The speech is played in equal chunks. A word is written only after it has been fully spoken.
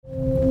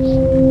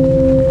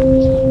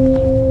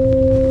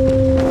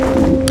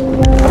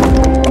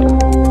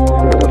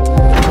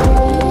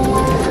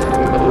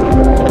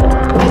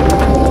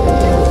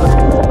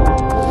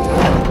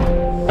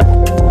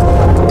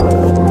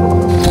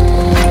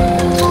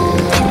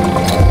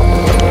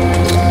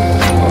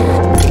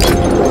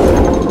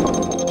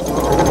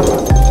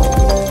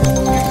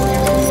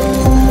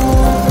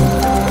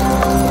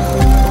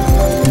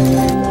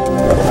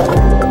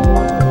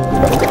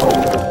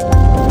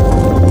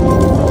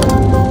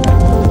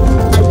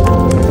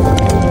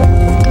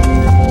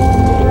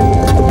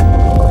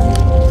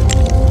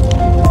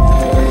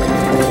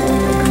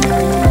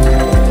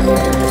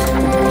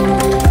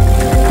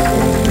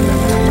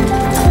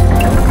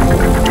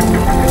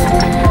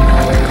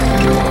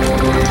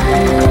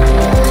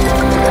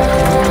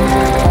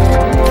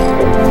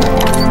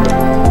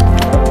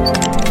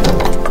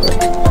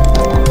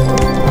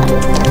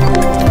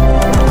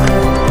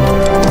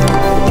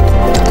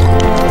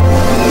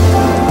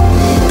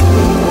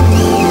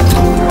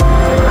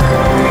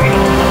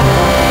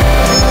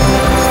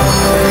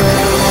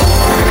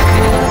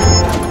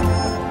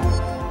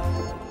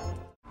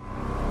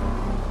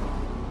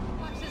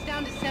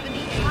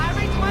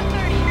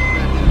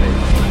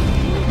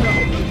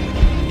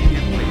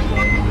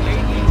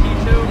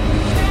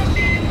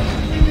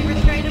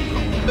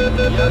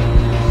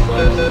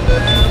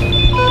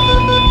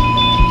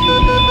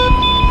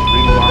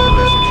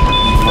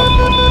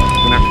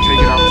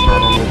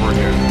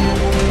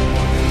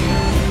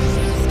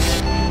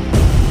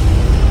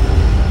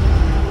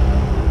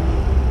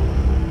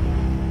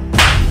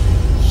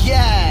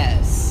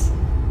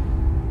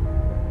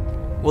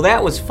Well,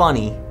 that was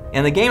funny,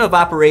 and the game of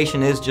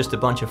operation is just a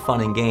bunch of fun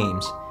and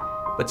games.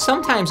 But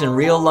sometimes in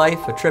real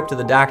life, a trip to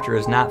the doctor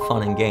is not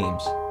fun and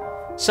games.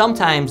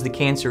 Sometimes the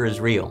cancer is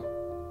real.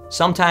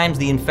 Sometimes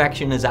the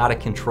infection is out of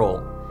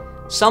control.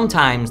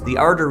 Sometimes the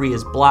artery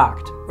is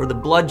blocked or the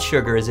blood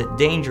sugar is at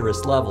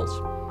dangerous levels.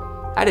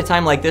 I had a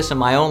time like this in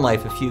my own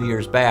life a few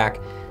years back.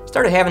 I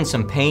started having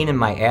some pain in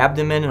my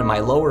abdomen and my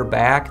lower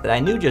back that I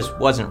knew just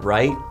wasn't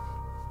right.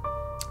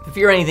 If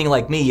you're anything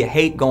like me, you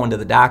hate going to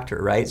the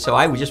doctor, right? So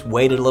I just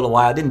waited a little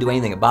while. I didn't do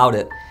anything about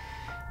it.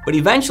 But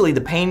eventually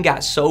the pain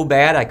got so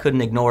bad I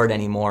couldn't ignore it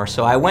anymore.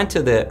 So I went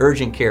to the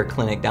urgent care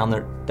clinic down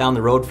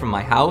the road from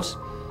my house.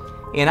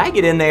 And I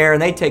get in there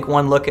and they take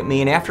one look at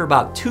me, and after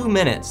about 2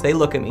 minutes, they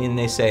look at me and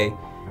they say,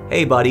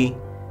 "Hey buddy,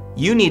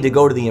 you need to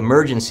go to the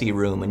emergency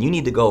room and you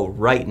need to go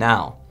right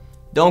now.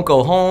 Don't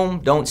go home,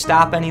 don't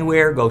stop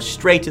anywhere, go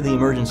straight to the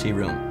emergency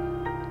room."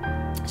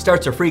 It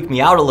starts to freak me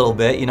out a little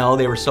bit,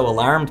 they were so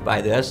alarmed by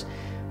this.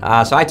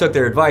 So I took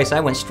their advice. I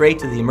went straight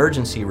to the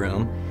emergency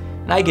room,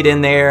 and I get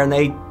in there and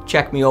they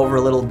check me over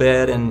a little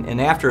bit,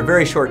 and after a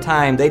very short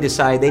time, they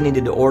decided they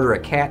needed to order a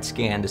CAT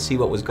scan to see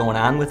what was going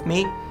on with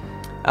me.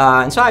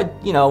 And so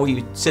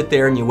you sit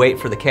there and you wait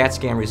for the CAT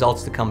scan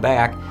results to come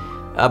back.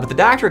 But the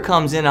doctor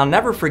comes in. I'll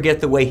never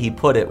forget the way he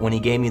put it when he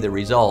gave me the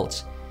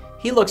results.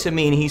 He looks at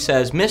me and he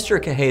says, "Mr.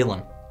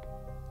 Cahalan,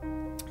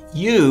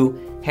 you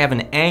have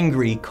an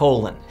angry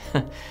colon."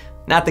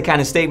 Not the kind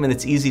of statement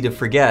that's easy to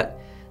forget.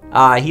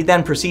 He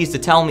then proceeds to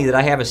tell me that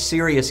I have a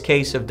serious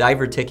case of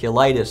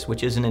diverticulitis,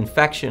 which is an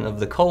infection of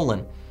the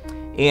colon.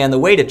 And the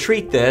way to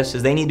treat this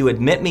is they need to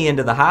admit me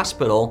into the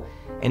hospital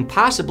and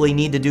possibly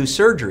need to do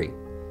surgery.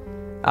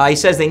 He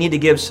says they need to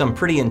give some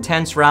pretty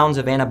intense rounds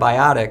of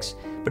antibiotics,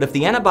 but if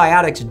the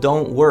antibiotics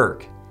don't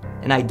work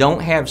and I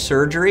don't have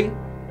surgery,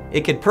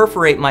 it could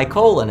perforate my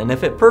colon. And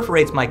if it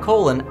perforates my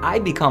colon, I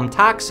become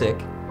toxic,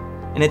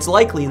 and it's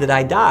likely that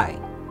I die.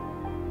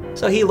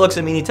 So he looks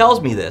at me and he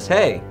tells me this,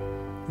 "Hey,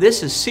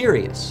 this is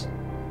serious.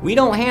 We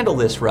don't handle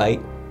this right,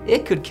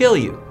 it could kill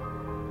you."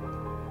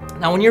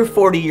 Now, when you're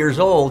 40 years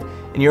old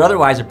and you're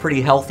otherwise a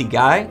pretty healthy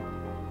guy,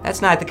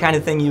 that's not the kind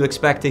of thing you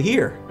expect to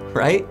hear,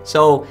 right?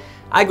 So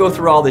I go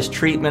through all this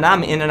treatment.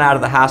 I'm in and out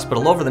of the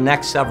hospital over the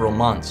next several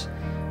months.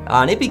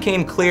 And it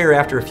became clear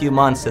after a few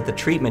months that the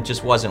treatment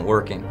just wasn't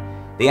working.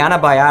 The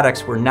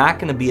antibiotics were not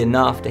going to be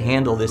enough to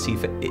handle this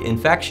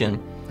infection.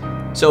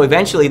 So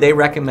eventually they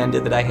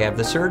recommended that I have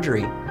the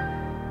surgery.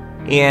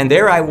 And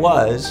there I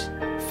was,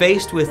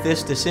 faced with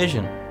this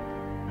decision,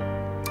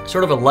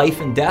 sort of a life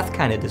and death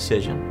kind of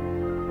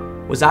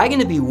decision. Was I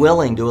going to be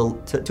willing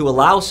to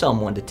allow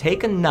someone to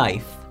take a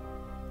knife,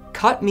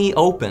 cut me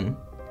open,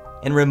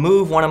 and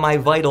remove one of my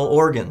vital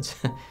organs,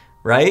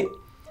 right?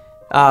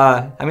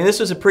 This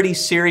was a pretty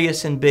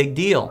serious and big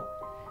deal.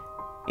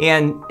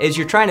 And as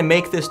you're trying to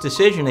make this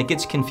decision, it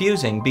gets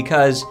confusing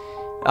because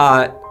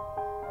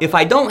if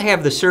I don't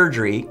have the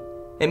surgery,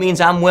 it means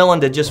I'm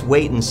willing to just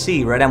wait and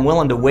see, right? I'm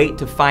willing to wait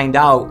to find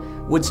out,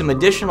 would some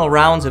additional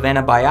rounds of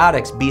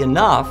antibiotics be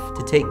enough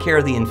to take care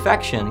of the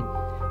infection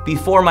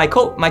before my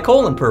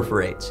colon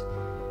perforates?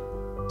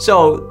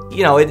 So,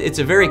 it's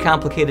a very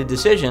complicated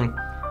decision.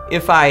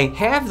 If I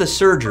have the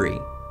surgery,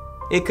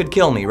 it could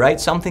kill me, right?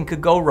 Something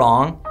could go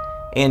wrong,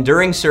 and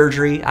during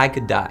surgery, I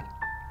could die.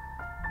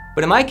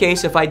 But in my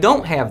case, if I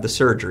don't have the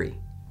surgery,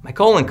 my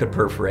colon could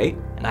perforate,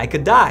 and I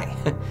could die.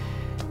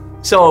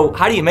 So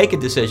how do you make a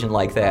decision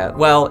like that?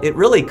 Well, it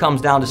really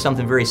comes down to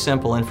something very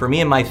simple, and for me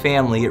and my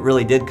family, it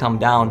really did come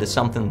down to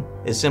something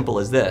as simple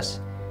as this.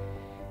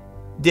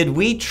 Did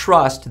we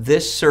trust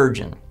this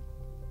surgeon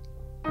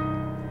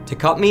to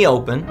cut me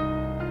open,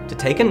 to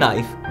take a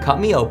knife,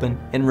 cut me open,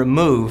 and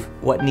remove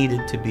what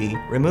needed to be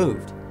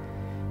removed?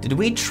 Did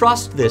we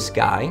trust this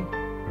guy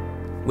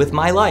with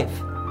my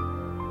life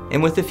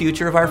and with the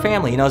future of our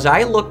family? As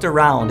I looked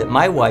around at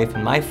my wife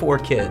and my 4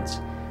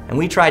 kids, and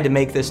we tried to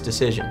make this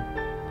decision,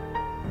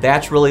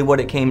 that's really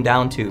what it came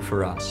down to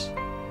for us,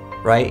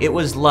 right? It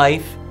was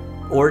life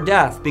or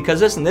death.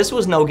 Because listen, this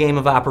was no game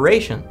of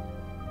operation.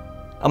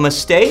 A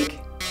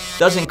mistake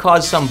doesn't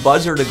cause some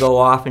buzzer to go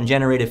off and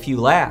generate a few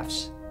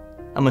laughs.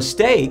 A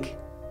mistake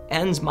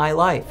ends my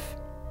life.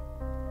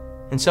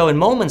 And so in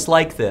moments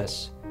like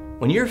this,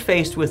 when you're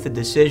faced with the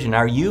decision,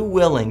 are you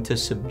willing to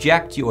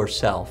subject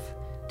yourself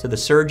to the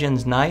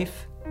surgeon's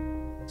knife?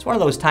 It's one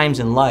of those times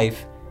in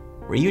life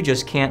where you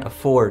just can't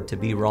afford to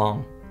be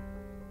wrong.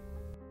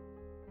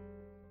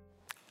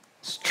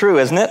 It's true,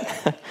 isn't it?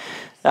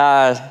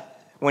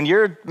 When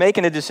you're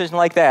making a decision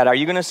like that, are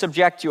you going to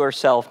subject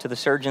yourself to the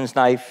surgeon's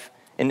knife?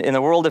 In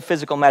the world of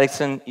physical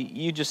medicine,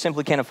 you just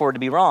simply can't afford to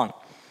be wrong.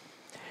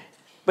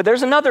 But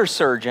there's another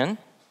surgeon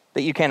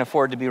that you can't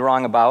afford to be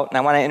wrong about, and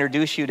I want to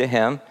introduce you to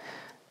him.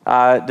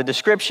 The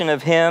description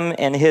of him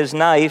and his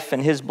knife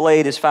and his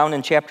blade is found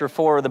in chapter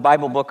 4 of the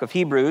Bible book of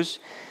Hebrews.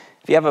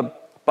 If you have a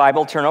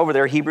Bible, turn over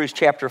there, Hebrews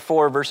chapter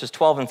 4, verses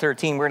 12 and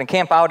 13. We're going to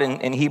camp out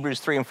in Hebrews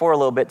 3 and 4 a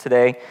little bit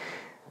today.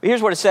 But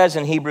here's what it says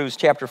in Hebrews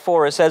chapter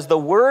 4. It says, "The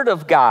word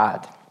of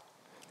God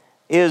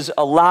is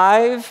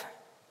alive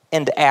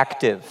and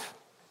active,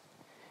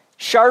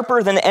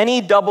 sharper than any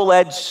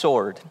double-edged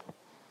sword.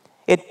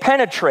 It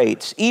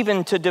penetrates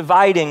even to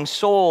dividing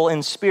soul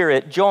and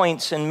spirit,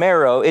 joints and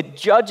marrow. It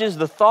judges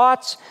the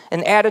thoughts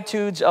and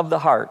attitudes of the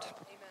heart.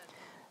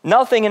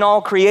 Nothing in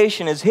all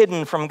creation is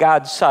hidden from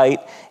God's sight.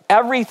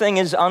 Everything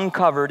is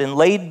uncovered and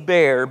laid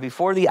bare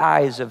before the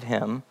eyes of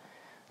Him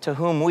to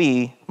whom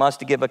we must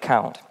give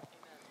account.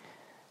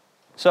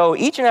 So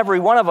each and every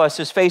one of us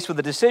is faced with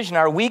a decision.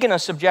 Are we going to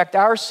subject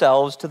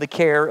ourselves to the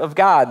care of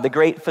God, the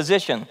great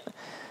physician,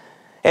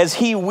 as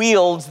He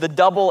wields the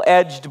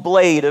double-edged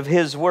blade of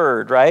His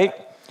word, right?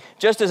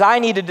 Just as I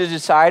needed to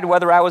decide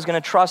whether I was going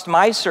to trust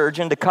my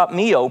surgeon to cut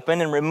me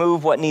open and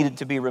remove what needed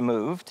to be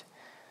removed,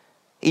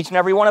 each and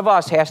every one of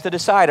us has to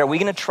decide, are we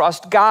going to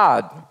trust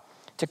God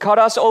to cut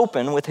us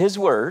open with His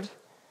word,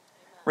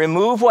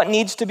 remove what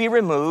needs to be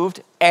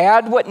removed,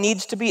 add what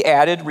needs to be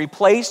added,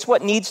 replace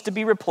what needs to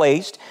be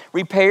replaced,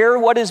 repair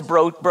what is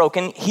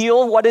broken,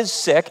 heal what is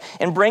sick,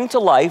 and bring to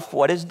life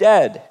what is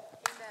dead,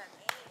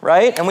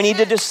 right? And we need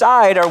to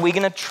decide, are we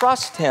going to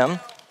trust Him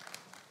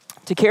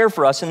to care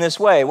for us in this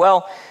way?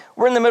 Well,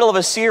 we're in the middle of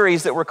a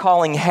series that we're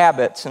calling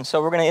Habits, and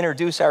so we're going to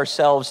introduce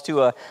ourselves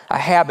to a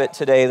habit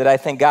today that I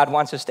think God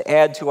wants us to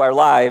add to our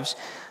lives.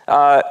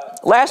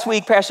 Last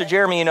week, Pastor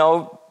Jeremy,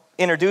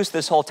 introduced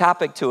this whole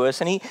topic to us,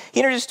 and he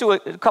introduced to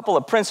a couple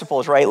of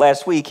principles, right,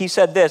 last week. He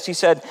said this, he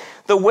said,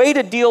 the way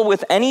to deal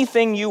with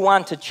anything you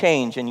want to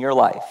change in your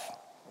life.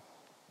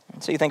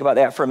 So you think about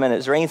that for a minute.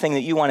 Is there anything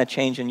that you want to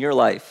change in your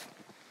life?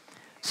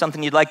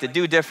 Something you'd like to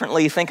do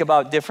differently, think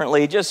about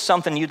differently, just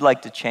something you'd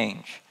like to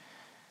change?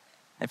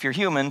 If you're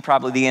human,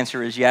 probably the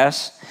answer is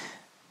yes.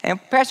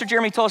 And Pastor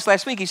Jeremy told us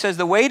last week, he says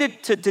the way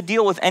to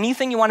deal with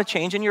anything you want to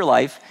change in your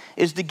life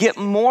is to get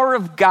more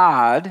of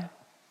God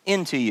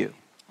into you.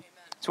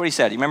 That's what he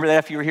said. You remember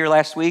that if you were here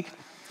last week?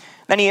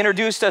 Then he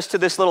introduced us to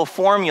this little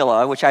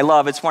formula, which I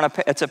love.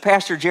 It's a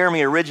Pastor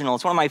Jeremy original.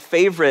 It's one of my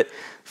favorite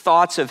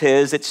thoughts of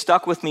his. It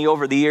stuck with me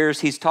over the years.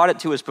 He's taught it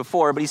to us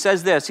before, but he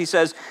says this. He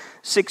says,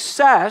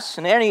 success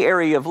in any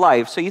area of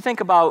life. So you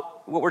think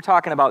about what we're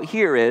talking about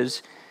here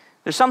is,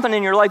 there's something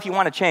in your life you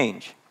want to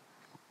change.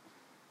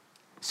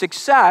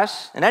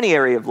 Success in any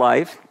area of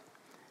life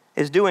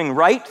is doing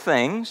right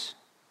things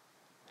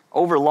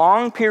over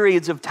long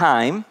periods of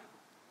time,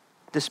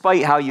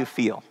 despite how you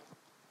feel.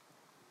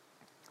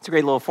 It's a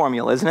great little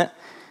formula, isn't it?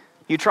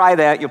 You try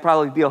that, you'll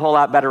probably be a whole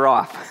lot better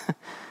off.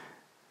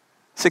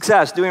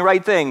 Success, doing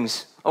right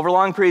things over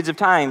long periods of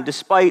time,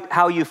 despite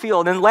how you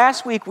feel. And then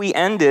last week we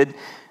ended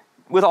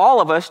with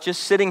all of us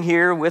just sitting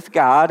here with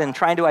God and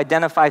trying to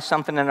identify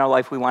something in our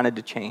life we wanted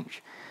to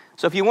change.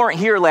 So if you weren't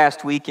here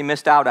last week, you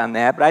missed out on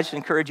that, but I just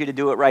encourage you to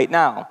do it right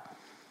now.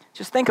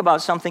 Just think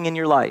about something in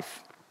your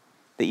life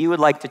that you would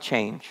like to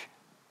change.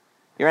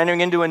 You're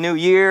entering into a new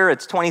year.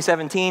 It's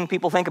 2017.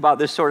 People think about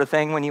this sort of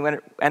thing when you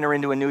enter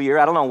into a new year.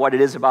 I don't know what it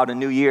is about a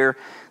new year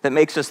that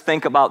makes us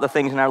think about the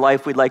things in our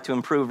life we'd like to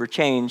improve or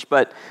change,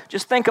 but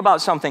just think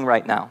about something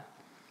right now.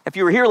 If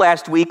you were here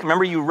last week,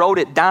 remember you wrote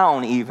it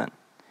down even.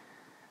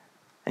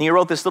 And you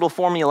wrote this little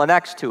formula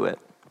next to it.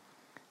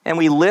 And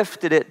we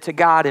lifted it to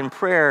God in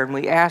prayer, and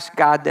we asked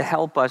God to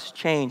help us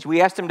change.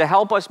 We asked Him to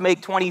help us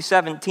make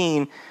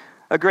 2017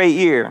 a great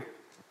year,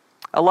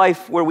 a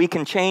life where we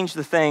can change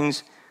the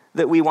things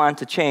that we want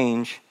to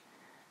change.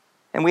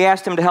 And we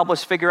asked Him to help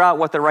us figure out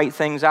what the right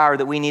things are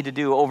that we need to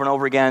do over and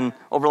over again,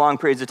 over long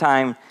periods of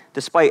time,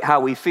 despite how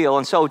we feel.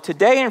 And so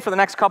today and for the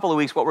next couple of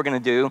weeks, what we're going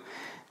to do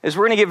is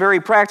we're going to get very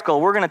practical.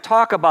 We're going to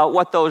talk about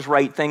what those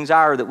right things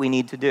are that we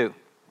need to do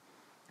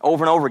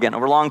over and over again,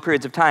 over long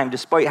periods of time,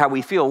 despite how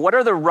we feel. What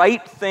are the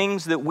right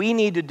things that we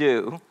need to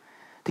do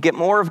to get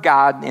more of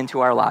God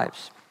into our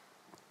lives?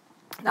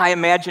 I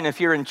imagine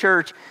if you're in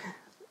church,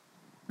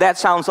 that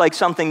sounds like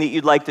something that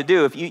you'd like to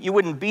do. If you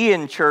wouldn't be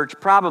in church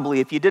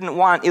probably if you didn't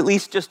want at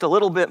least just a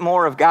little bit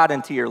more of God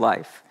into your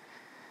life.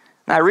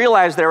 And I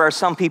realize there are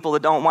some people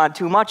that don't want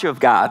too much of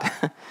God.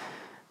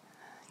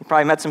 You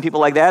probably met some people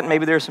like that, and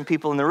maybe there's some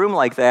people in the room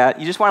like that.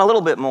 You just want a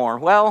little bit more.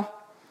 Well,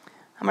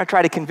 I'm going to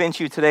try to convince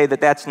you today that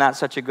that's not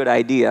such a good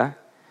idea.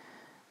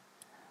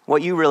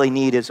 What you really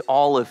need is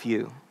all of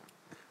you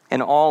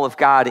and all of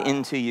God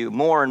into you,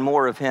 more and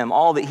more of Him,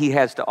 all that He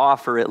has to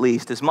offer at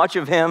least, as much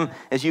of Him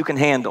as you can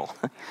handle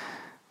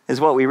is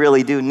what we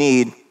really do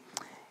need.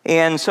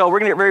 And so we're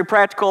going to get very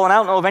practical, and I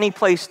don't know of any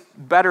place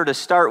better to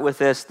start with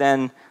this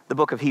than the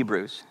book of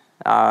Hebrews.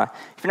 If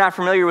you're not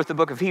familiar with the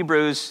book of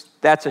Hebrews,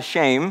 that's a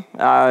shame.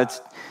 It's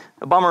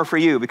a bummer for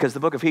you because the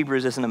book of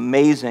Hebrews is an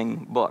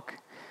amazing book.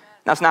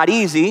 Now, it's not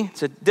easy.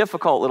 It's a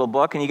difficult little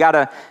book, and you got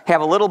to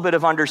have a little bit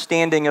of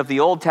understanding of the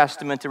Old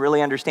Testament to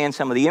really understand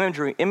some of the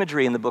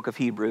imagery in the book of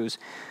Hebrews.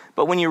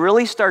 But when you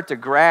really start to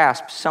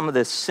grasp some of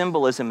the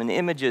symbolism and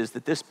images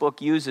that this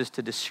book uses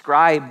to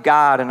describe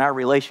God and our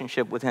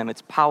relationship with Him,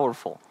 it's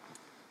powerful.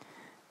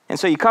 And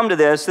so you come to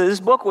this. This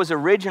book was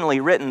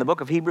originally written, the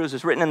book of Hebrews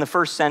was written in the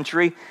 1st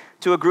century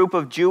to a group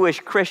of Jewish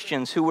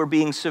Christians who were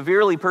being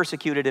severely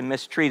persecuted and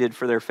mistreated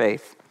for their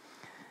faith.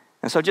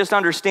 And so just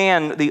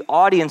understand the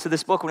audience of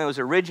this book when it was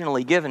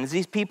originally given is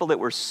these people that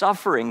were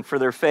suffering for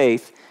their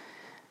faith.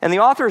 And the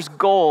author's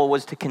goal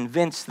was to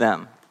convince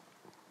them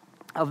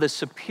of the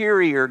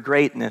superior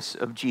greatness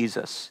of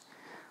Jesus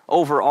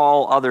over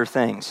all other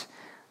things.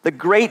 The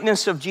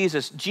greatness of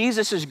Jesus.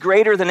 Jesus is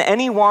greater than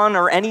anyone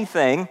or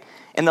anything,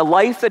 and the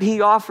life that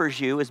he offers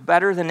you is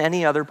better than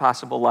any other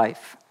possible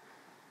life.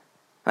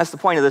 That's the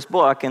point of this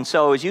book. And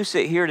so as you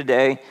sit here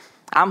today,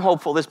 I'm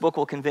hopeful this book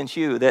will convince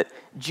you that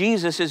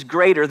Jesus is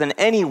greater than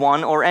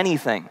anyone or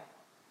anything,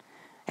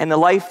 and the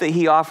life that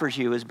he offers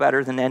you is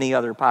better than any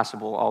other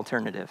possible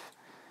alternative.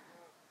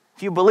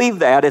 If you believe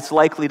that, it's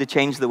likely to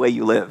change the way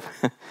you live,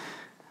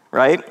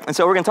 right? And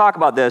so we're going to talk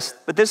about this,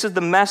 but this is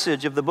the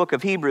message of the book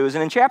of Hebrews.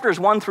 And in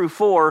chapters 1 through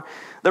 4,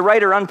 the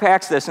writer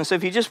unpacks this. And so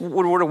if you just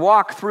were to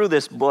walk through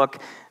this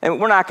book, and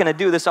we're not going to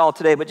do this all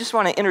today, but just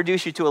want to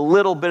introduce you to a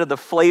little bit of the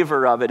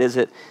flavor of it as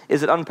it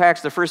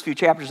unpacks the first few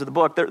chapters of the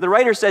book. The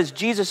writer says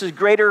Jesus is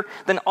greater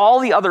than all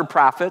the other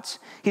prophets.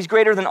 He's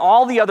greater than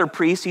all the other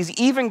priests. He's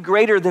even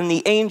greater than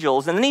the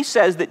angels. And then he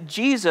says that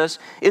Jesus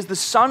is the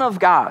Son of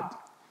God,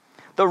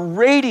 the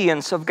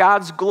radiance of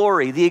God's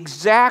glory, the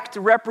exact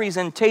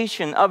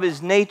representation of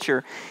his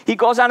nature. He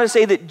goes on to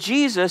say that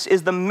Jesus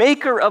is the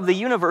maker of the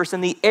universe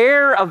and the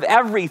heir of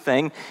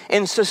everything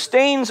and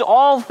sustains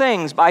all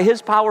things by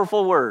his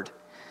powerful word.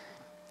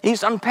 He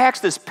just unpacks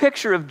this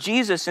picture of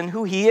Jesus and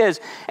who he is.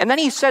 And then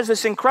he says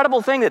this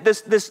incredible thing that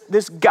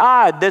this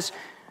God,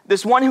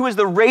 this one who is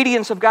the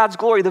radiance of God's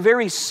glory, the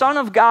very Son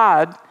of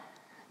God,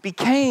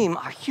 became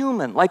a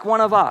human like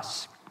one of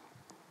us.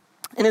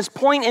 And his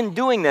point in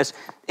doing this,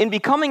 in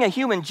becoming a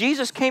human,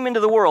 Jesus came into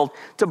the world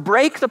to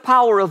break the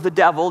power of the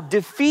devil,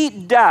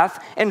 defeat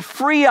death, and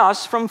free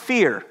us from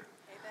fear. Amen.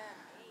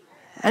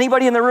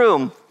 Anybody in the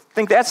room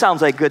think that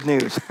sounds like good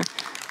news?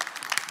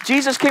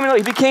 Jesus came into,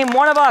 he became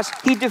one of us.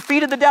 He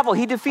defeated the devil.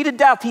 He defeated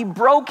death. He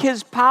broke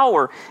his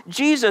power.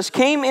 Jesus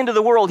came into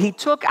the world. He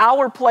took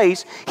our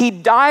place. He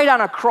died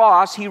on a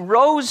cross. He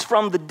rose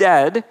from the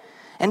dead.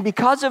 And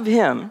because of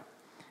him,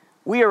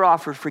 we are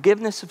offered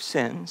forgiveness of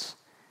sins.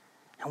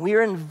 And we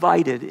are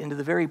invited into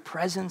the very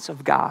presence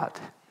of God,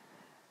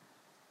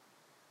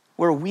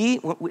 where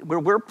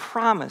we're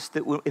promised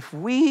that if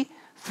we,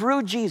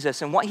 through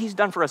Jesus and what he's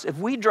done for us, if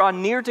we draw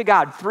near to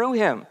God through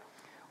him,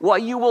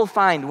 what you will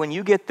find when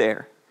you get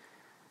there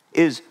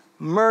is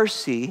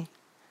mercy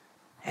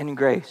and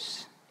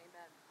grace.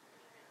 Amen.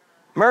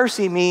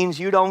 Mercy means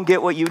you don't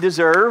get what you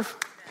deserve.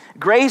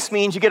 Grace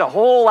means you get a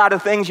whole lot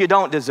of things you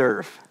don't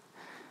deserve.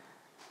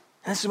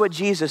 And this is what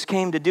Jesus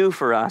came to do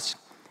for us.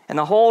 And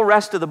the whole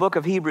rest of the book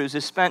of Hebrews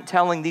is spent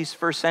telling these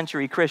first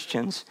century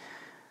Christians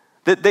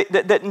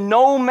that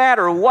no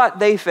matter what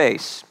they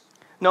face,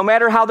 no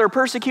matter how they're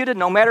persecuted,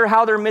 no matter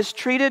how they're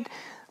mistreated,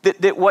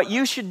 that what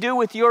you should do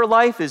with your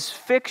life is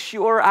fix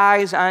your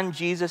eyes on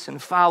Jesus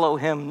and follow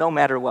him no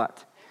matter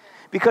what.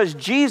 Because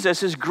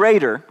Jesus is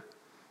greater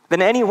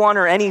than anyone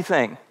or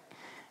anything,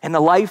 and the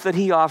life that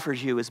he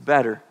offers you is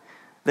better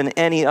than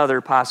any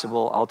other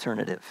possible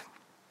alternative.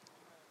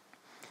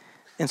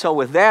 And so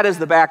with that as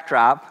the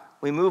backdrop,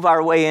 we move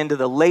our way into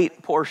the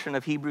late portion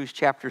of Hebrews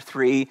chapter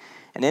 3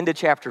 and into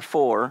chapter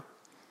 4.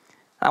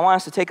 I want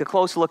us to take a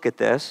close look at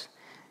this.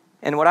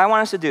 And what I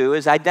want us to do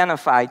is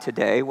identify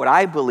today what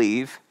I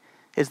believe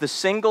is the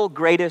single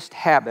greatest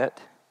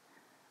habit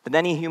that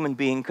any human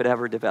being could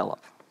ever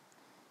develop.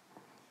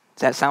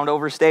 Does that sound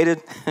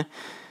overstated?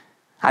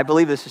 I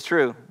believe this is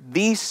true.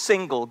 The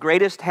single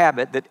greatest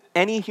habit that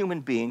any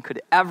human being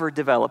could ever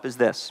develop is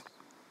this.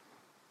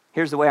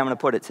 Here's the way I'm going to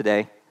put it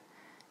today.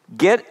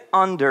 Get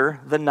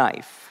under the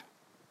knife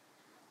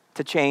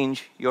to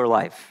change your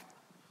life.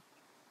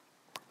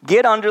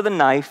 Get under the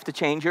knife to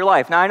change your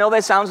life. Now, I know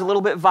that sounds a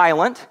little bit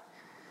violent,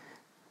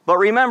 but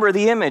remember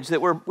the image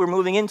that we're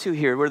moving into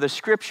here, where the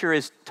scripture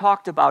is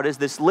talked about as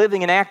this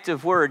living and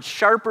active word,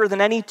 sharper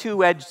than any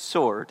two-edged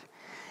sword.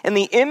 And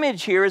the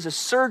image here is a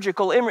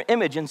surgical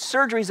image, and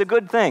surgery is a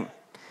good thing.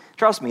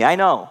 Trust me, I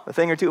know a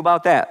thing or two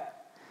about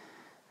that.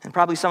 And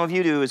probably some of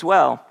you do as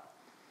well.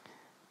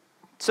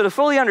 So to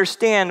fully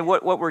understand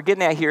what we're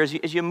getting at here,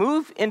 as you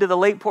move into the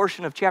late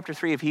portion of chapter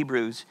 3 of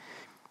Hebrews,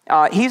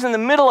 he's in the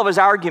middle of his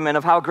argument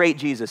of how great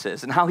Jesus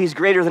is and how he's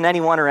greater than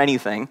anyone or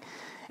anything.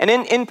 And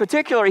in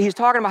particular, he's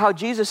talking about how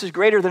Jesus is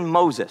greater than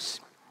Moses.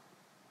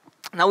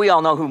 Now, we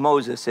all know who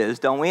Moses is,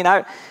 don't we?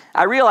 And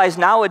I realize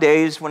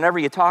nowadays, whenever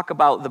you talk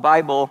about the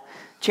Bible,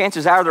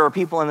 chances are there are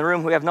people in the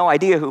room who have no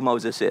idea who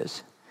Moses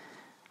is,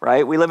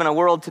 right? We live in a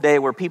world today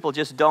where people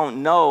just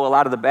don't know a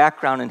lot of the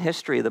background and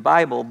history of the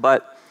Bible,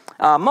 but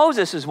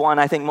Moses is one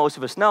I think most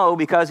of us know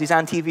because he's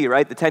on TV,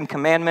 right? The Ten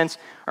Commandments,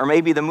 or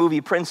maybe the movie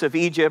Prince of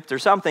Egypt or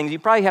something. You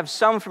probably have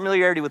some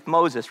familiarity with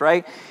Moses,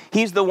 right?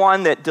 He's the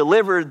one that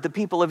delivered the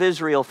people of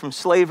Israel from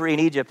slavery in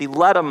Egypt. He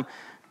led them,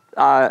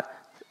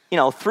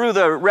 through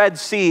the Red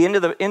Sea into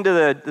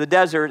the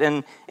desert,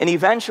 and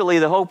eventually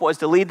the hope was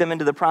to lead them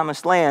into the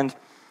Promised Land.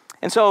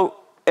 And so,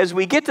 as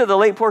we get to the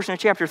late portion of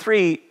chapter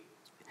 3,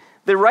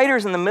 the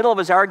writer's in the middle of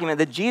his argument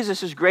that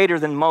Jesus is greater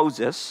than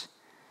Moses.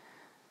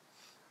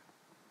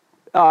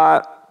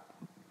 But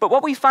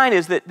what we find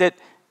is that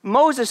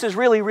Moses is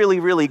really,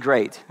 really, really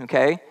great,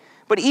 okay?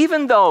 But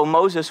even though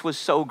Moses was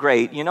so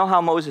great, you know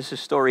how Moses'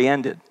 story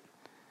ended.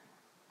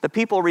 The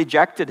people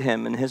rejected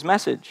him and his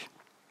message.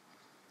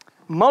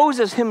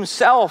 Moses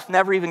himself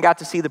never even got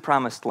to see the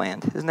promised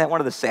land. Isn't that one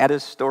of the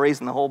saddest stories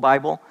in the whole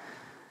Bible?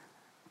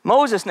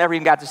 Moses never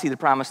even got to see the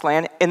promised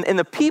land. And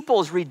the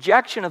people's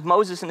rejection of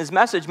Moses and his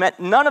message meant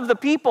none of the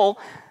people,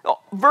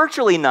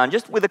 virtually none,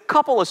 just with a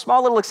couple of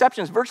small little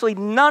exceptions, virtually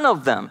none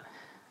of them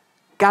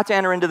got to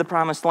enter into the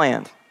promised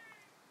land.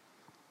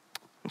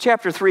 In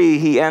chapter 3,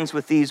 he ends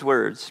with these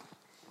words.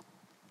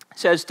 It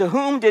says, "To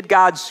whom did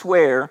God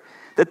swear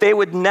that they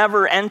would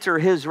never enter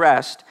his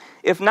rest,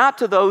 if not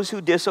to those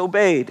who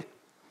disobeyed?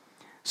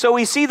 So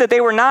we see that they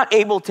were not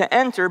able to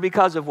enter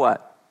because of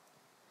what?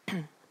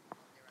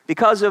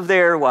 Because of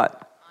their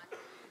what?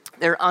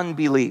 Their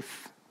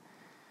unbelief."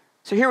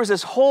 So here was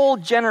this whole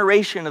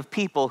generation of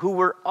people who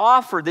were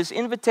offered this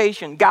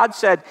invitation. God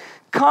said,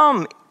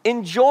 "Come,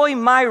 enjoy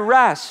my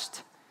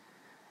rest.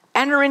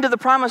 Enter into the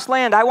promised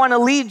land. I want to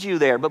lead you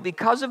there." But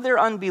because of their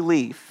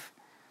unbelief,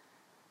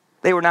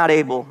 they were not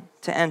able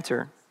to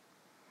enter.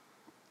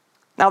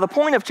 Now, the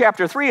point of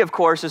chapter 3, of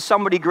course, is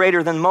somebody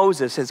greater than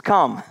Moses has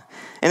come.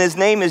 And his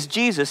name is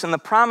Jesus. And the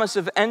promise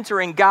of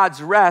entering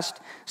God's rest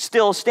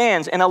still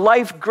stands. And a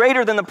life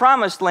greater than the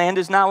promised land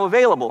is now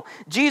available.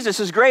 Jesus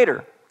is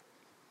greater.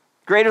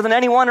 Greater than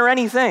anyone or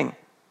anything.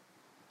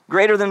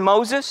 Greater than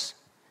Moses.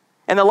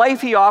 And the life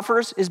he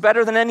offers is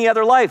better than any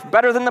other life.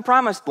 Better than the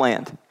promised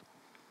land.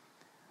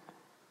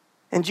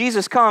 And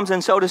Jesus comes.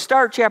 And so to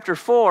start chapter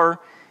 4,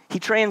 he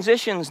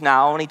transitions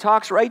now. And he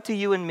talks right to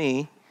you and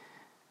me.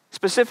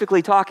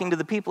 Specifically talking to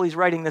the people he's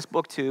writing this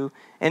book to,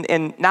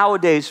 and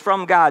nowadays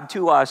from God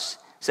to us,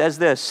 says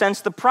this: "Since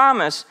the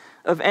promise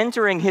of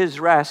entering his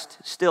rest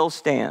still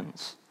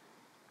stands,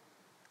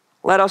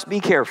 let us be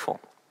careful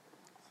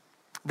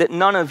that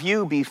none of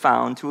you be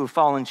found to have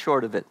fallen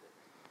short of it.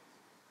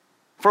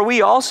 For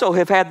we also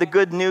have had the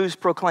good news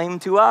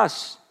proclaimed to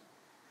us,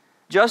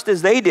 just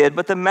as they did,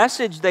 but the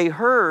message they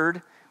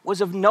heard was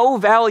of no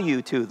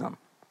value to them."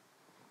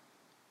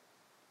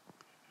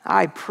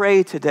 I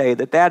pray today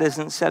that that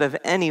isn't said of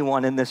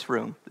anyone in this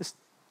room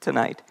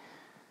tonight.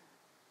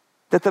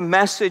 That the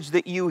message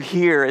that you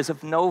hear is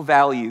of no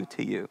value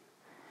to you.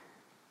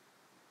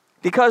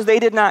 Because they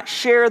did not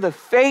share the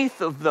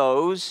faith of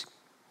those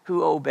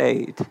who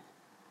obeyed.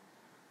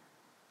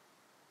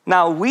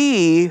 Now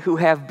we who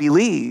have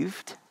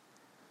believed,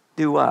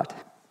 do what?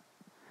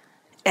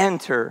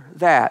 Enter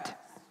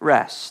that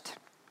rest.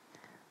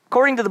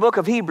 According to the book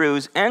of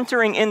Hebrews,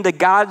 entering into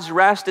God's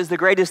rest is the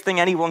greatest thing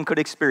anyone could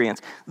experience.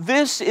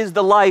 This is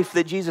the life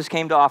that Jesus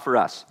came to offer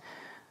us.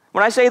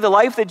 When I say the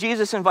life that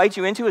Jesus invites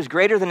you into is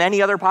greater than any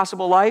other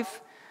possible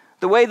life,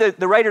 the way that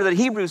the writer of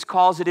Hebrews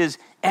calls it is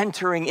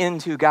entering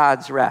into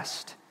God's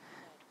rest.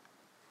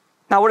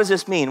 Now, what does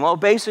this mean? Well, it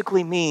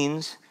basically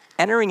means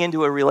entering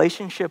into a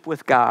relationship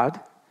with God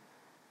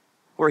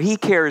where he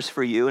cares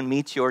for you and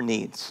meets your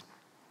needs.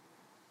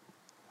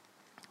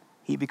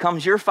 He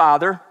becomes your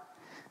father.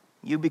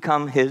 You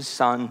become his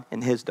son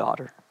and his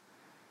daughter.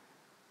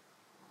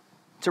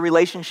 It's a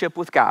relationship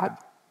with God,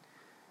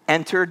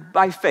 entered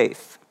by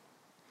faith,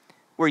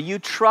 where you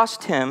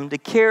trust him to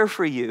care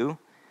for you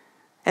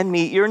and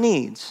meet your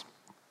needs.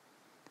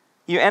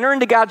 You enter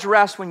into God's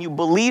rest when you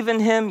believe in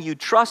him, you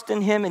trust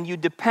in him, and you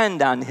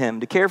depend on him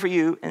to care for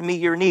you and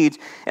meet your needs.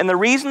 And the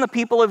reason the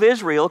people of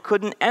Israel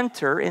couldn't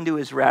enter into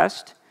his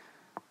rest,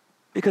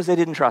 because they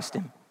didn't trust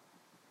him.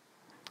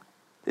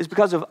 Is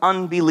because of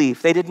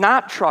unbelief. They did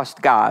not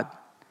trust God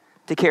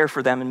to care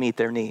for them and meet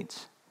their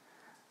needs.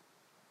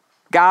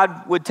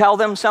 God would tell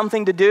them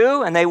something to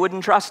do, and they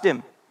wouldn't trust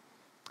him.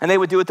 And they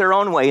would do it their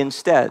own way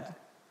instead.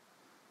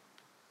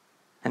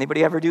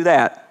 Anybody ever do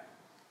that?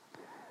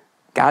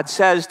 God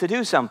says to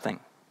do something.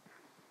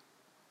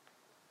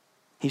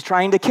 He's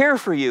trying to care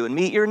for you and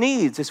meet your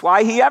needs. It's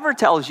why he ever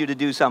tells you to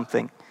do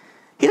something.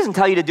 He doesn't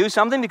tell you to do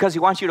something because he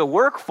wants you to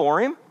work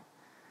for him.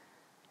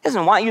 He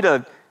doesn't want you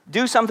to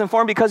do something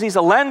for him because he's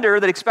a lender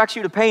that expects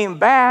you to pay him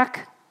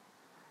back.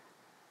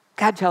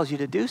 God tells you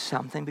to do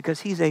something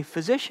because he's a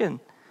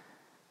physician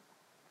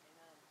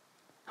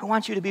who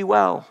wants you to be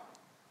well.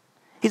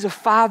 He's a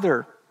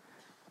father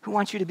who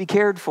wants you to be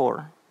cared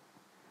for.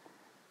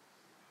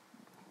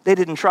 They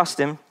didn't trust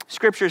him.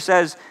 Scripture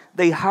says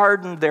they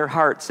hardened their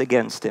hearts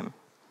against him.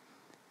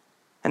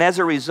 And as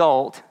a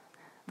result,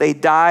 they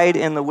died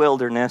in the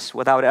wilderness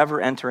without ever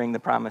entering the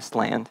promised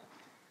land.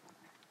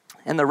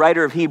 And the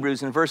writer of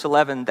Hebrews in verse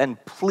 11 then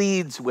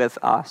pleads with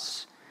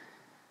us.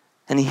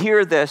 And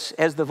hear this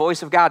as the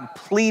voice of God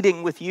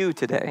pleading with you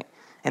today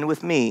and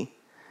with me.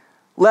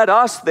 Let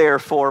us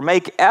therefore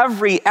make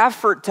every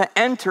effort to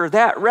enter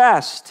that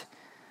rest,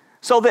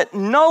 so that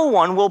no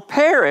one will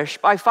perish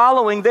by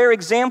following their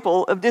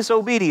example of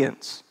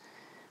disobedience.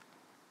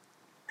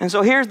 And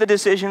so here's the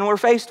decision we're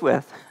faced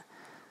with.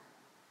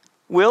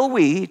 Will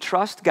we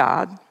trust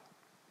God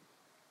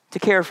to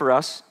care for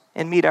us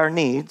and meet our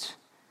needs?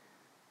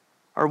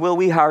 Or will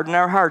we harden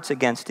our hearts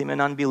against him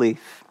in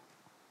unbelief?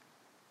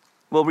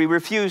 Will we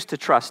refuse to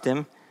trust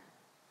him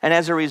and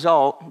as a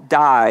result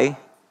die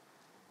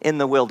in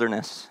the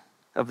wilderness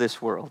of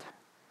this world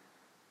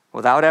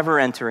without ever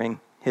entering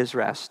his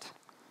rest.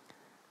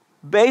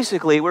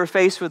 Basically, we're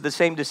faced with the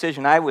same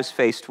decision I was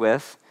faced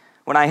with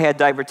when I had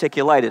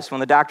diverticulitis. When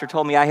the doctor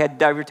told me I had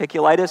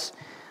diverticulitis,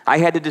 I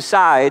had to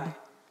decide,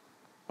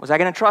 was I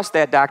going to trust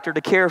that doctor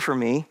to care for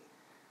me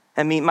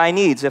and meet my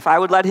needs? If I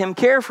would let him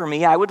care for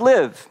me, I would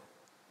live.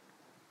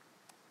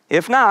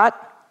 If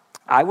not,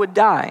 I would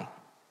die.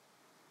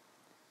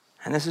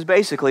 And this is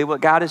basically what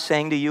God is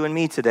saying to you and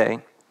me today.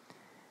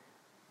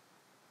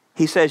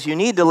 He says, you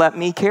need to let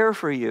me care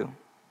for you.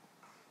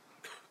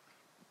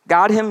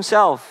 God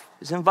himself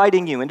is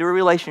inviting you into a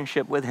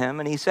relationship with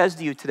him, and he says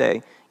to you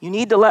today, you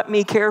need to let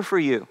me care for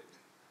you.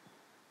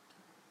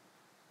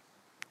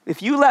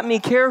 If you let me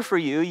care for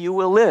you, you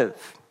will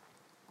live.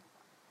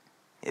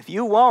 If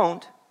you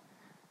won't,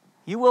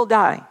 you will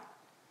die.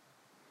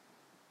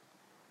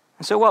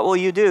 And so what will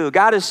you do?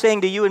 God is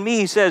saying to you and me,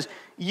 he says,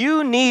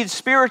 you need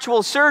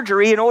spiritual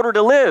surgery in order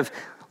to live.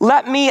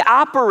 Let me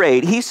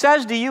operate. He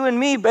says to you and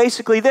me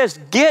basically this,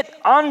 get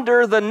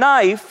under the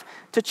knife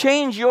to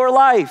change your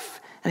life.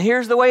 And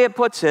here's the way it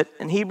puts it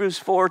in Hebrews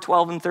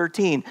 4:12 and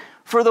 13.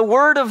 For the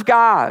word of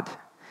God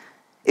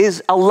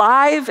is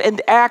alive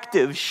and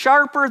active,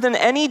 sharper than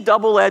any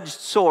double-edged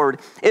sword.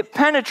 It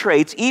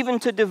penetrates even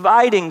to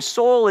dividing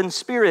soul and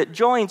spirit,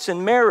 joints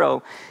and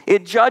marrow.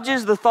 It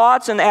judges the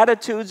thoughts and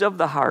attitudes of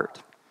the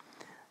heart.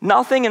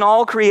 Nothing in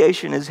all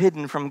creation is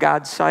hidden from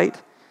God's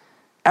sight.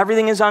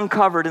 Everything is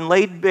uncovered and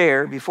laid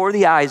bare before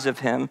the eyes of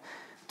him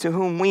to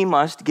whom we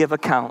must give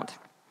account.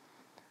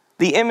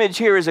 The image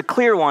here is a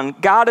clear one.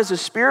 God is a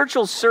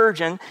spiritual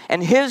surgeon,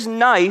 and his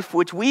knife,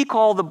 which we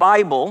call the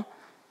Bible,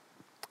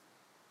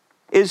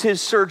 is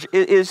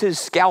his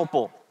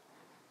scalpel.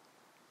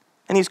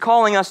 And he's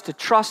calling us to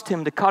trust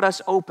him to cut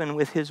us open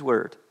with his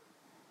word.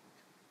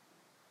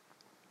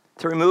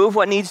 To remove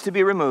what needs to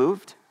be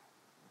removed.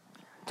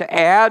 To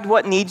add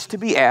what needs to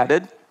be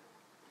added.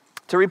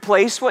 To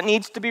replace what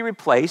needs to be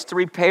replaced. To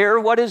repair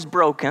what is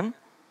broken.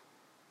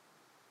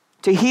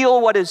 To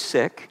heal what is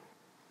sick.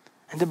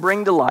 And to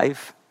bring to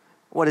life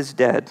what is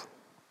dead.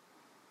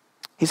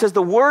 He says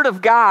the word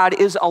of God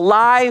is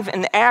alive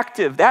and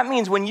active. That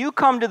means when you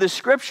come to the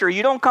scripture,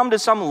 you don't come to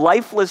some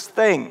lifeless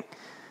thing.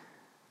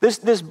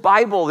 This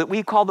Bible that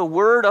we call the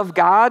word of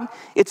God,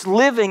 it's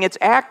living, it's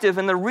active,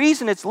 and the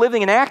reason it's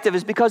living and active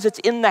is because it's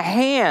in the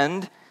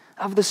hand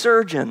of the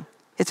surgeon.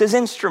 It's his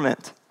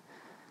instrument.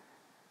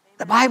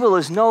 The Bible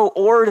is no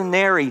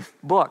ordinary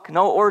book,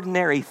 no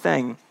ordinary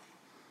thing.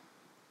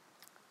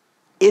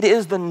 It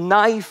is the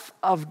knife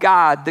of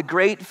God, the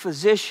great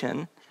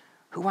physician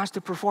who wants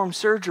to perform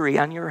surgery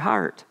on your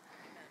heart.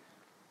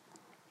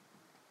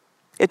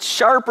 It's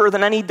sharper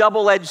than any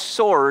double-edged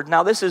sword.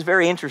 Now, this is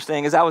very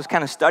interesting. As I was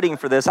kind of studying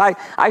for this,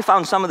 I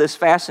found some of this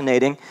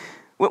fascinating.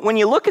 When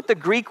you look at the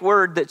Greek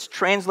word that's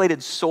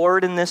translated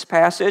sword in this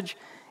passage,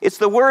 it's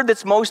the word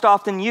that's most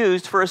often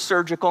used for a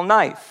surgical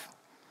knife.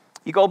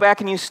 You go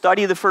back and you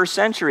study the first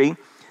century.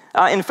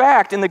 In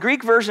fact, in the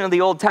Greek version of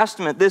the Old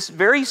Testament, this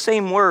very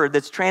same word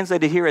that's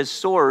translated here as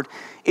sword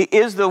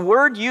is the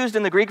word used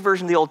in the Greek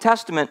version of the Old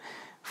Testament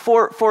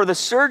for the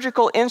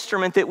surgical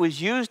instrument that was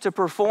used to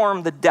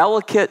perform the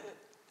delicate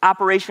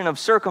operation of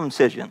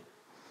circumcision.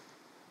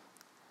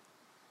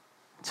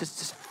 It's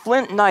this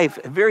flint knife,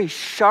 a very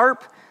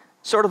sharp,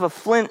 sort of a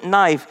flint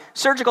knife.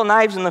 Surgical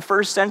knives in the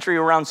first century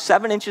were around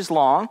 7 inches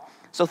long.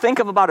 So think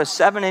of about a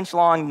 7-inch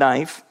long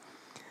knife.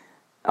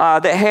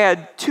 That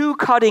had 2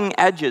 cutting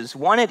edges,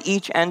 one at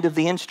each end of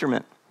the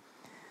instrument.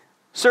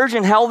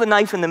 Surgeon held the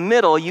knife in the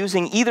middle,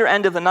 using either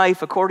end of the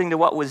knife according to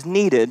what was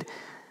needed.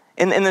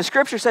 And the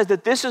scripture says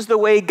that this is the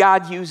way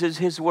God uses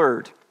his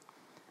word,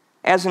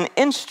 as an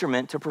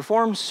instrument to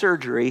perform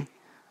surgery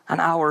on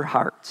our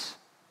hearts.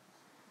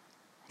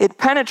 It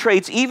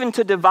penetrates even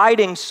to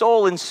dividing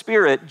soul and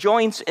spirit,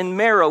 joints and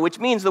marrow, which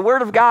means the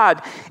word of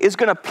God is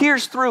going to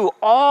pierce through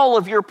all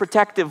of your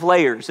protective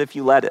layers if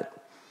you let it.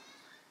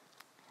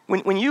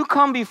 When you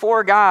come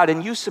before God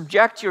and you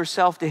subject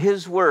yourself to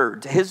his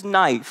word, to his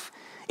knife,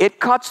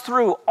 it cuts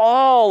through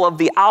all of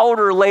the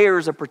outer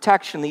layers of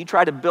protection that you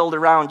try to build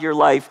around your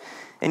life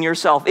and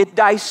yourself. It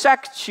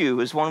dissects you,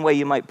 is one way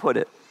you might put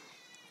it.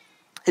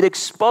 It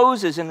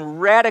exposes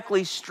and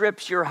radically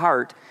strips your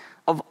heart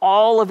of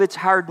all of its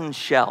hardened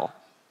shell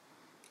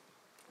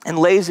and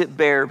lays it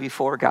bare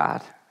before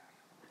God.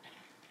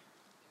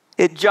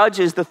 It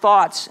judges the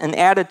thoughts and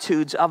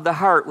attitudes of the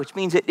heart, which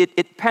means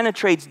it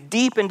penetrates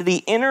deep into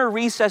the inner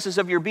recesses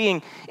of your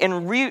being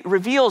and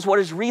reveals what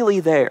is really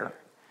there.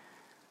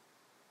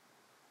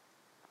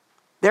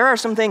 There are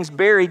some things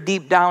buried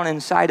deep down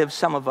inside of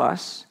some of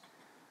us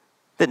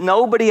that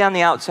nobody on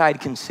the outside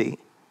can see.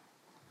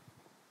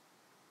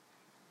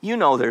 You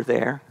know they're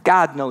there.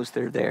 God knows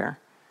they're there.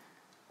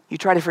 You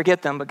try to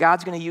forget them, but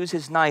God's going to use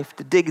his knife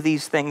to dig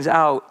these things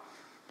out,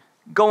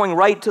 going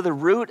right to the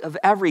root of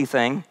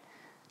everything,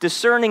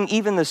 discerning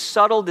even the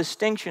subtle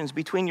distinctions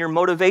between your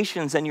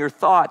motivations and your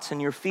thoughts and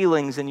your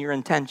feelings and your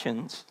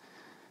intentions.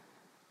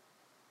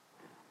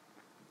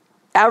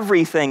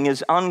 Everything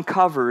is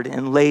uncovered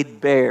and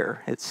laid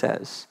bare, it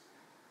says.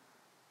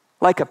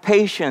 like a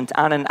patient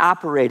on an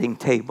operating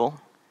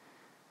table.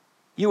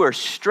 You are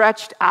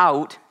stretched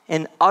out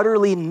and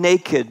utterly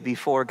naked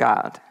before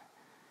God.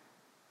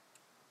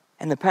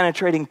 And the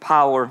penetrating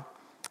power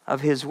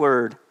of his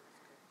word.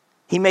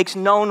 He makes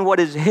known what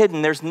is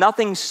hidden. There's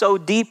nothing so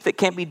deep that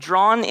can't be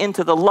drawn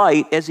into the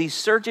light as he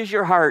searches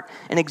your heart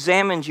and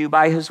examines you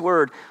by his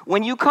word.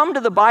 When you come to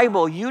the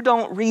Bible, you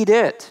don't read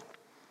it.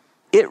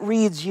 It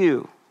reads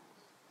you.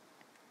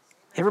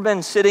 Ever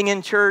been sitting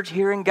in church,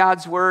 hearing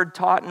God's word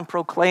taught and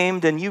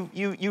proclaimed, and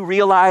you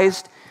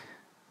realized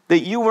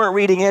that you weren't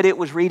reading it, it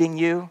was reading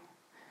you?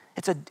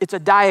 It's a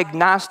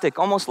diagnostic,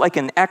 almost like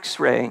an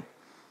x-ray.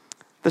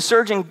 The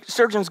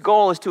surgeon's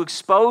goal is to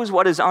expose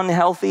what is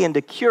unhealthy and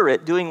to cure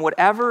it, doing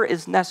whatever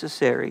is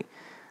necessary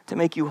to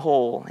make you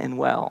whole and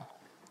well.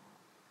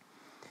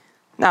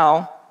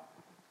 Now,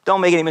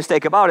 don't make any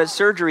mistake about it,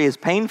 surgery is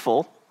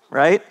painful,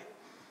 right?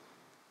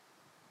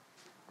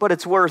 But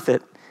it's worth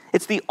it.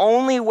 It's the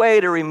only way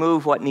to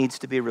remove what needs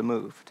to be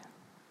removed.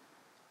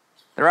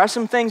 There are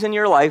some things in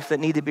your life that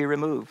need to be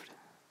removed.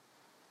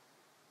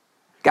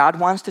 God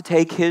wants to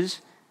take his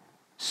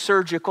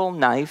surgical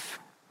knife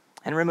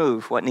and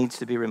remove what needs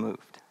to be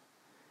removed.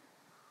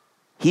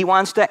 He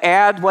wants to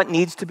add what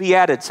needs to be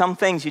added. Some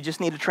things you just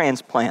need a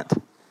transplant.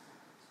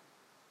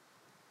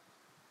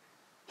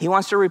 He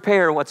wants to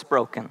repair what's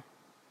broken.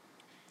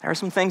 There are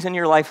some things in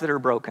your life that are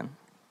broken.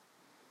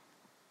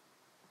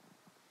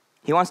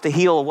 He wants to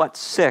heal what's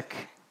sick.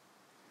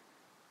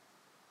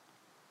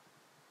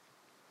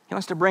 He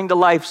wants to bring to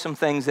life some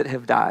things that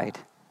have died.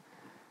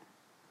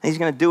 And he's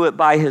going to do it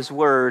by his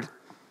word.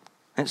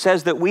 It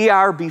says that we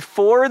are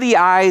before the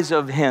eyes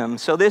of him.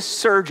 So this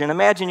surgeon,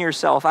 imagine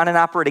yourself on an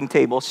operating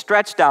table,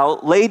 stretched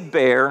out, laid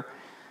bare.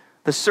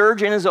 The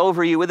surgeon is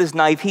over you with his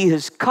knife. He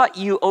has cut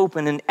you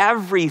open and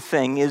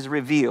everything is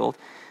revealed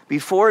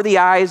before the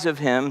eyes of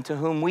him to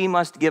whom we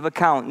must give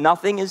account.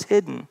 Nothing is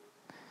hidden.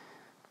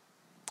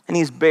 And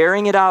he's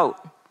bearing it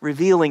out,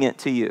 revealing it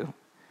to you.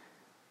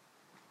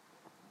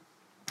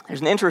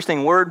 There's an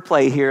interesting word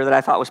play here that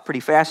I thought was pretty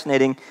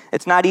fascinating.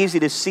 It's not easy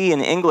to see in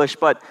English,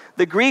 but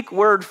the Greek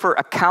word for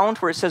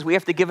account, where it says we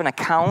have to give an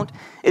account,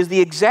 is the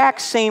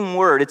exact same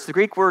word. It's the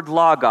Greek word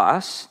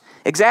logos,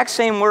 exact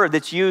same word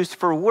that's used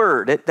for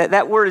word.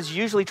 That word is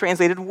usually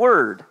translated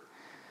word.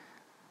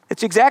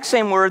 It's the exact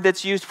same word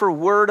that's used for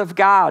word of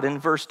God in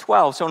verse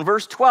 12. So in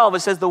verse 12, it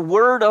says the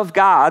word of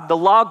God, the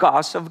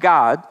logos of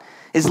God,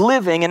 is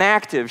living and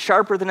active,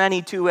 sharper than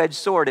any two-edged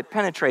sword. It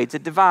penetrates,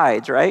 it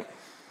divides, right?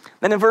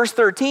 Then in verse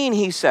 13,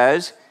 he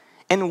says,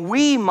 and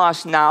we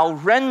must now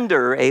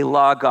render a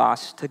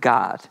logos to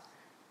God.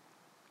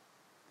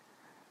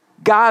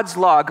 God's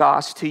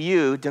logos to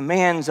you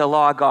demands a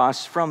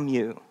logos from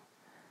you.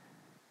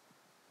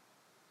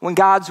 When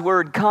God's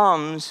word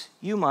comes,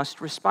 you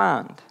must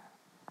respond.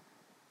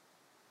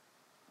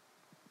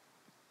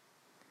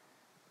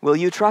 Will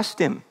you trust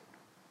him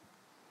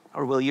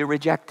or will you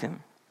reject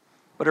him?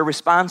 But a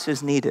response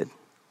is needed.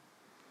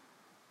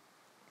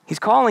 He's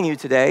calling you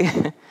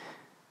today.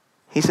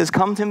 He says,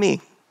 come to me.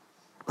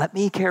 Let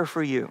me care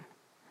for you.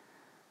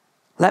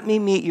 Let me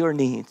meet your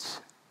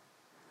needs.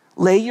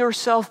 Lay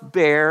yourself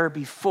bare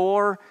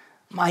before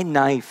my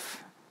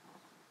knife.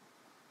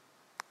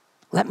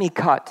 Let me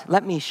cut.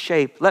 Let me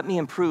shape. Let me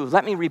improve.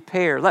 Let me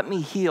repair. Let me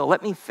heal.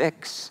 Let me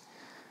fix.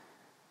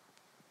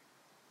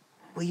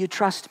 Will you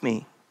trust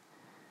me?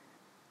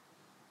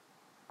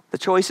 The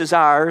choice is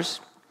ours,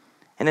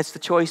 and it's the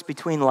choice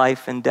between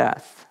life and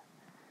death.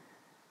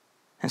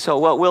 And so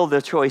what will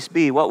the choice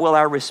be? What will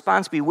our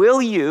response be?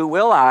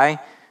 Will I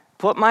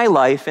put my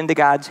life into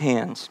God's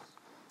hands?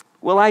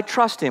 Will I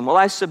trust him? Will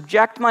I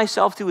subject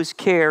myself to his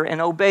care and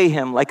obey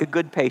him like a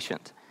good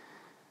patient?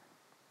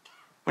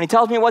 When he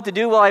tells me what to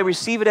do, will I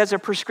receive it as a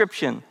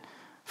prescription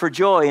for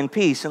joy and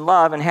peace and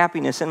love and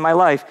happiness in my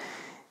life?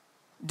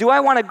 Do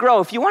I want to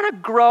grow? If you want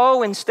to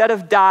grow instead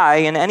of die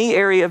in any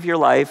area of your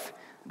life,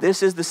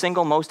 this is the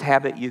single most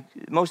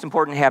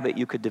important habit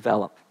you could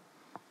develop.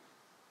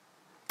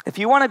 If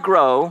you want to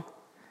grow,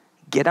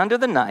 get under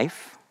the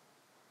knife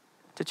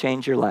to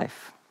change your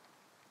life.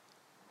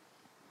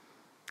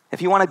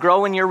 If you want to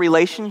grow in your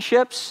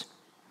relationships,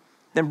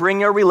 then bring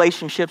your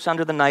relationships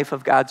under the knife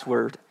of God's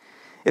word.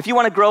 If you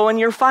want to grow in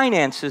your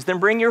finances, then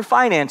bring your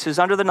finances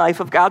under the knife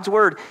of God's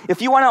word.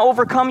 If you want to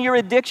overcome your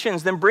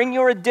addictions, then bring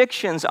your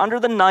addictions under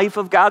the knife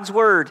of God's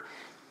word.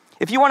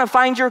 If you want to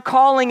find your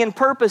calling and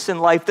purpose in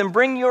life, then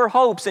bring your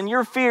hopes and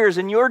your fears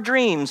and your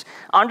dreams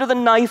under the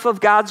knife of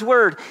God's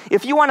word.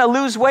 If you want to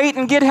lose weight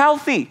and get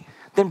healthy,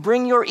 then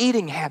bring your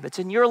eating habits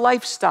and your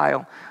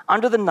lifestyle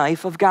under the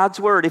knife of God's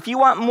word. If you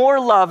want more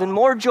love and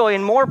more joy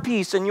and more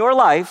peace in your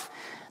life,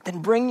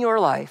 then bring your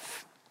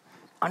life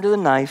under the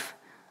knife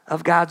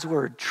of God's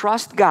word.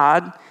 Trust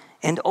God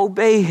and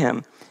obey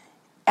him.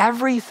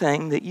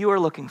 Everything that you are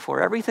looking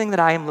for, everything that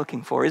I am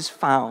looking for is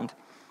found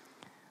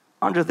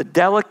under the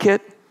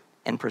delicate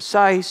and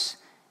precise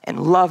and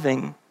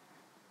loving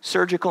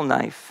surgical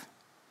knife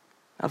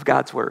of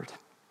God's word.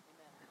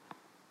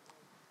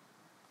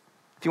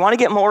 If you want to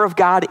get more of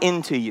God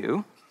into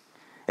you,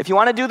 if you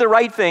want to do the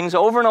right things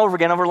over and over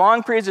again over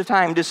long periods of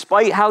time,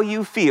 despite how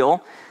you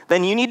feel,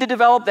 then you need to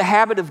develop the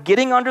habit of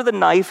getting under the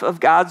knife of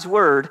God's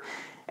word.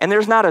 And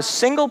there's not a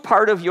single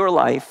part of your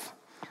life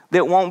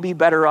that won't be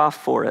better off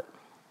for it.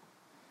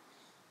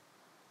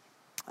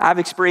 I've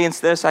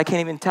experienced this, I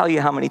can't even tell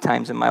you how many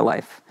times in my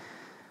life,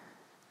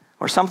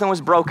 where something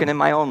was broken in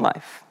my own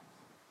life.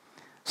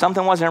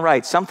 Something wasn't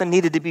right. Something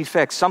needed to be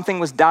fixed. Something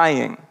was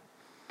dying.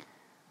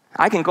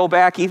 I can go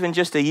back even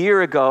just a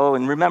year ago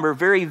and remember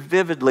very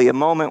vividly a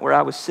moment where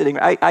I was sitting.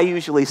 I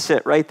usually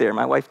sit right there.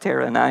 My wife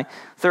Tara and I,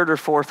 third or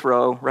fourth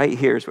row, right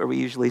here is where we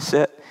usually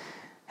sit.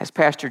 As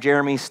Pastor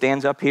Jeremy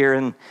stands up here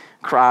and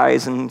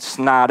cries and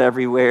snot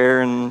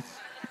everywhere, and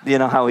you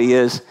know how he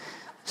is,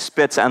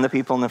 spits on the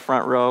people in the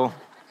front row.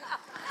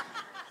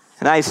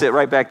 And I sit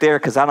right back there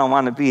because I don't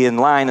want to be in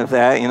line of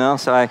that, you know.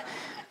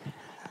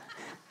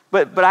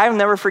 But I'll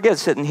never forget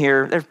sitting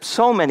here. There's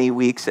so many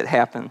weeks it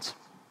happens.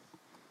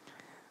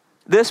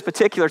 This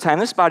particular time,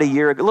 this is about a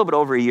little bit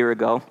over a year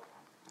ago,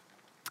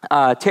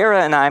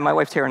 Tara and I, my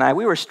wife Tara and I,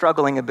 we were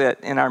struggling a bit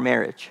in our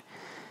marriage.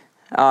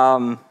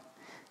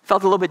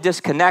 Felt a little bit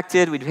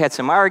disconnected. We'd had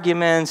some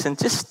arguments, and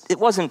just it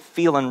wasn't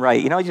feeling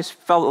right. You know, I just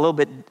felt a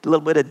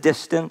little bit of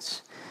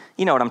distance.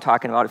 You know what I'm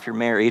talking about if you're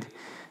married.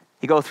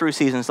 You go through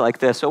seasons like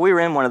this. So we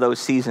were in one of those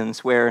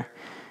seasons where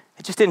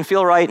it just didn't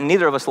feel right, and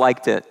neither of us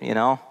liked it, you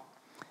know.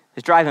 It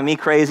was driving me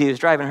crazy. It was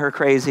driving her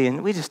crazy,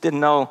 and we just didn't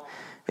know.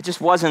 It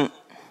just wasn't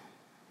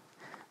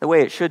the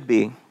way it should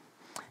be.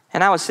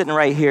 And I was sitting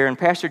right here, and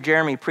Pastor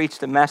Jeremy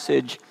preached a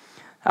message.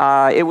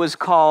 It was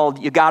called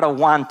 "You Gotta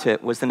Want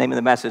It" was the name of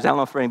the message. I don't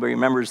know if anybody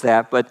remembers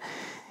that, but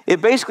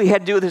it basically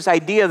had to do with this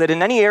idea that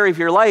in any area of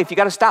your life, you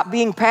got to stop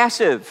being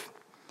passive.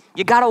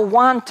 You got to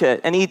want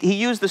it. And he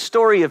used the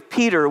story of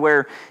Peter,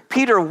 where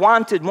Peter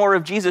wanted more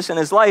of Jesus in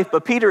his life,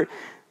 but Peter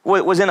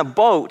was in a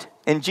boat,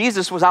 and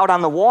Jesus was out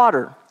on the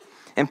water.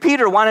 And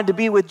Peter wanted to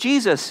be with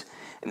Jesus.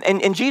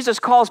 And Jesus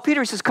calls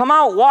Peter. He says, "Come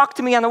out, walk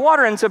to me on the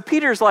water." And so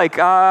Peter's like,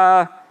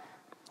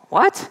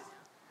 what?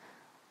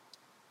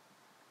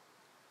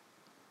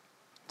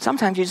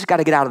 Sometimes you just got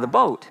to get out of the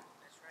boat.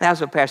 That's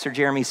what Pastor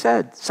Jeremy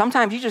said.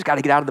 Sometimes you just got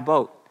to get out of the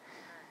boat.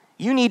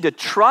 You need to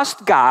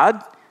trust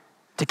God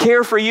to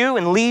care for you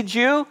and lead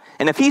you.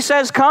 And if he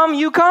says come,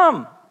 you come.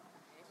 Amen.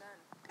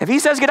 If he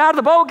says get out of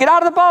the boat, get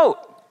out of the boat.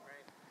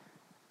 Right.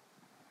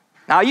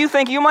 Now you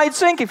think you might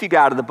sink if you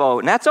got out of the boat,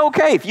 and that's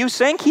okay. If you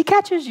sink, he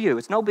catches you.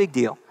 It's no big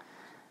deal.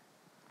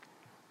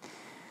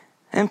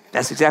 And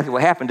that's exactly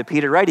what happened to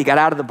Peter, right? He got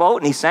out of the boat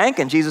and he sank,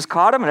 and Jesus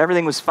caught him, and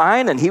everything was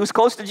fine, and he was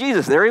close to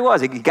Jesus. There he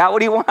was. He got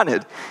what he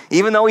wanted,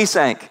 even though he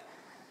sank.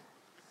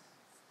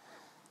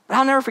 But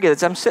I'll never forget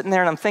this. I'm sitting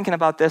there and I'm thinking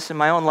about this in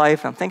my own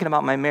life. I'm thinking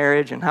about my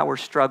marriage and how we're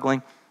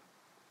struggling.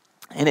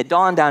 And it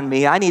dawned on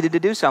me, I needed to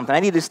do something. I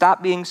needed to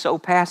stop being so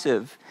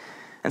passive.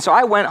 And so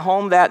I went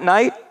home that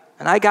night,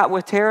 and I got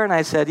with Tara, and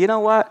I said, you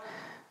know what?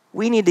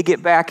 We need to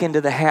get back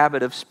into the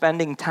habit of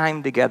spending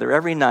time together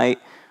every night,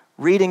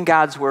 reading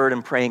God's word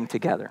and praying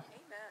together.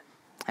 Amen.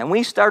 And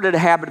we started a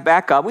habit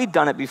back up. We'd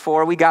done it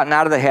before. We'd gotten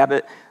out of the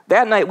habit.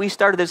 That night, we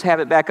started this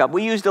habit back up.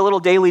 We used a little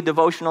daily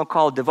devotional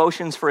called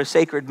Devotions for a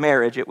Sacred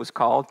Marriage, it was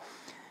called.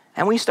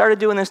 And we started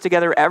doing this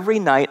together every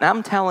night. And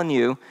I'm telling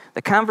you,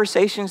 the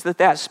conversations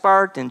that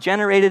sparked and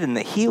generated and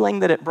the healing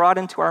that it brought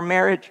into our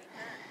marriage.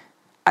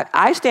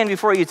 I stand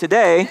before you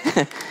today.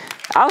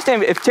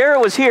 If Tara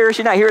was here,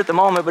 she's not here at the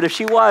moment, but if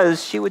she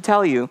was, she would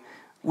tell you,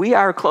 we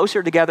are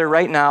closer together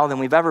right now than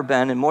we've ever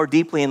been and more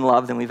deeply in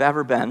love than we've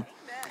ever been. Amen.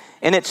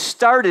 And it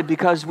started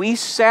because we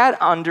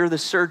sat under the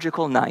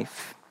surgical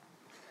knife.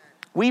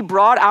 We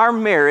brought our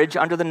marriage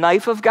under the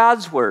knife of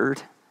God's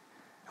word.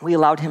 We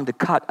allowed him to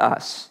cut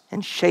us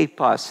and shape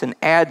us and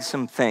add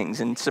some things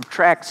and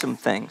subtract some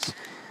things.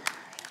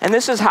 And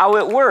this is how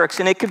it works.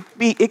 And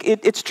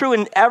it's true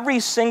in every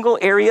single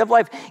area of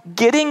life.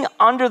 Getting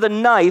under the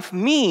knife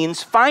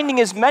means finding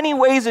as many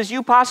ways as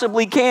you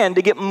possibly can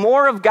to get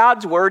more of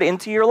God's word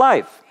into your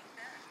life.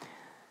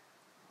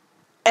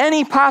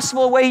 Any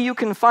possible way you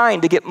can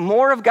find to get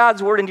more of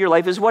God's word into your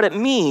life is what it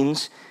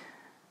means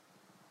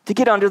to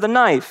get under the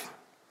knife.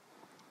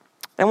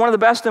 And one of the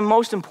best and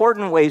most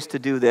important ways to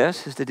do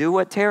this is to do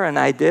what Tara and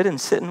I did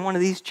and sit in one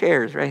of these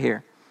chairs right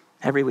here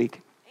every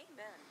week.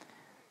 Amen.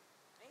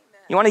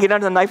 You want to get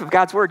under the knife of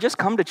God's word, just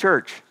come to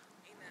church.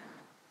 Amen.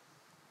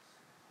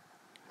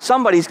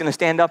 Somebody's going to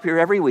stand up here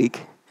every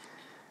week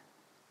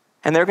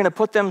and they're going to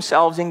put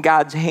themselves in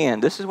God's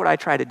hand. This is what I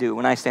try to do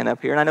when I stand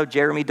up here. And I know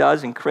Jeremy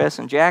does, and Chris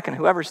and Jack and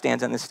whoever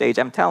stands on this stage.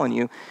 I'm telling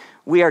you,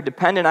 we are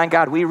dependent on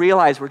God. We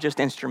realize we're just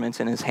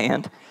instruments in his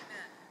hand. Amen.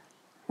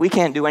 We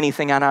can't do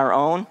anything on our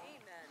own.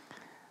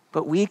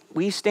 But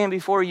we stand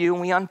before you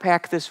and we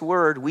unpack this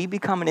word. We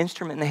become an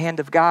instrument in the hand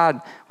of God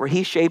where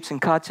he shapes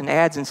and cuts and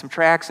adds and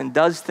subtracts and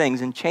does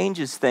things and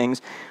changes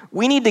things.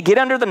 We need to get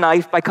under the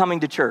knife by coming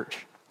to church.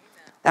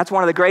 Amen. That's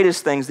one of the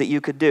greatest things that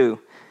you could do.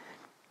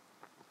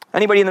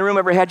 Anybody in the room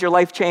ever had your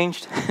life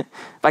changed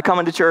by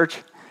coming to church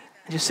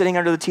and just sitting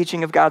under the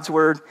teaching of God's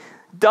word?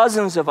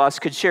 Dozens of us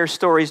could share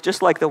stories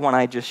just like the one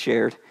I just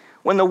shared,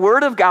 When the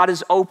Word of God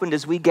is opened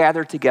as we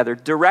gather together,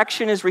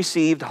 direction is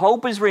received,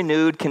 hope is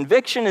renewed,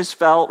 conviction is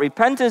felt,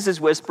 repentance is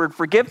whispered,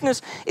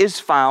 forgiveness is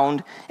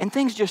found, and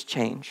things just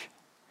change.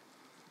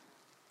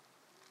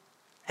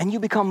 And you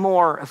become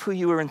more of who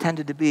you were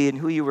intended to be and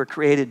who you were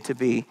created to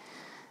be.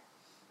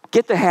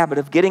 Get the habit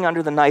of getting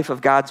under the knife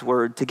of God's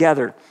Word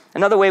together.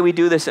 Another way we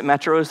do this at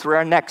Metro is through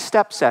our Next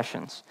Step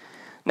sessions.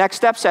 Next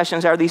Step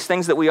sessions are these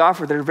things that we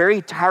offer that are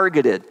very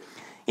targeted.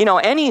 You know,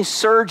 any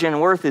surgeon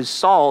worth his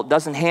salt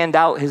doesn't hand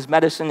out his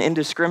medicine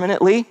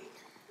indiscriminately.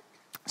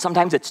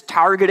 Sometimes it's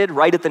targeted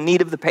right at the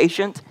need of the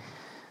patient.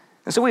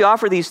 And so we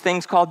offer these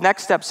things called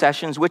Next Step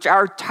sessions, which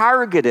are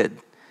targeted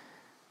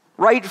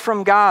right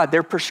from God.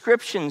 They're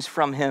prescriptions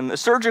from Him,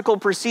 surgical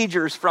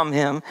procedures from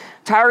Him,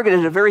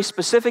 targeted at a very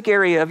specific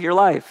area of your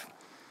life,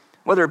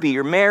 whether it be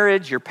your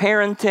marriage, your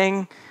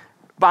parenting,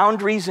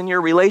 boundaries in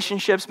your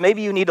relationships.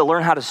 Maybe you need to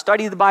learn how to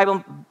study the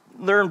Bible,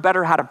 learn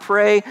better how to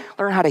pray,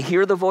 learn how to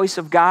hear the voice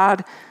of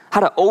God,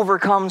 how to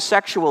overcome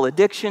sexual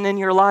addiction in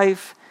your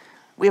life.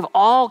 We have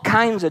all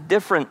kinds of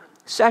different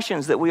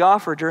sessions that we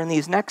offer during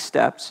these Next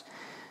Steps.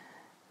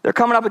 They're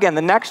coming up again.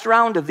 The next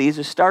round of these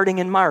is starting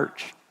in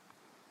March.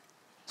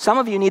 Some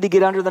of you need to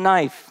get under the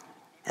knife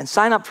and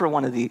sign up for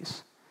one of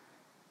these.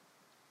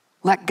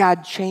 Let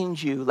God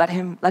change you. Let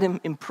Him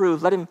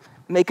improve. Let Him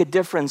make a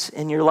difference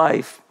in your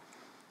life.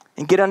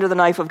 And get under the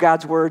knife of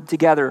God's Word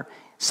together.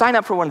 Sign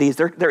up for one of these.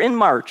 They're in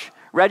March.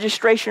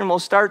 Registration will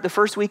start the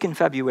first week in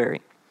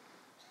February.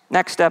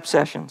 Next Step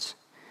sessions.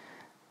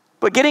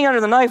 But getting under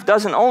the knife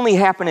doesn't only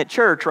happen at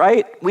church,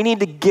 right? We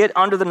need to get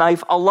under the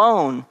knife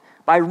alone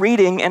by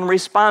reading and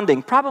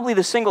responding. Probably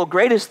the single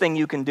greatest thing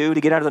you can do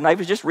to get under the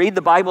knife is just read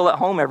the Bible at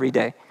home every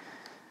day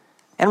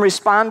and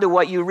respond to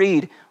what you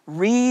read.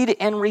 Read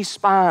and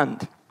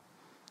respond.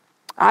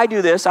 I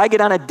do this. I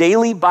get on a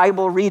daily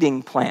Bible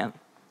reading plan.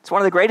 It's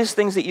one of the greatest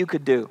things that you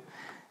could do.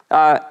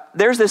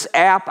 There's this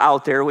app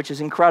out there, which is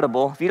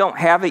incredible. If you don't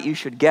have it, you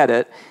should get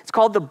it. It's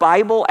called the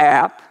Bible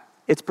app.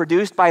 It's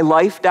produced by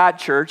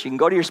Life.Church. You can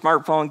go to your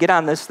smartphone, get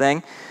on this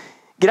thing.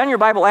 Get on your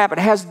Bible app. It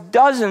has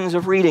dozens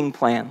of reading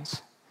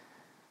plans,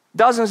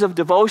 dozens of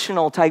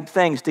devotional type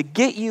things to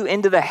get you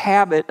into the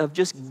habit of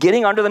just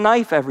getting under the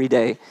knife every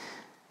day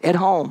at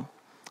home.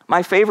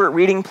 My favorite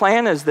reading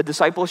plan is the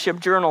Discipleship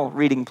Journal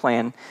reading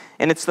plan,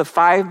 and it's the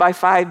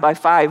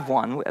 5x5x5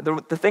 one.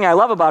 The thing I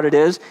love about it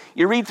is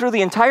you read through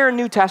the entire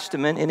New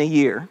Testament in a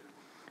year,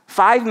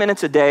 5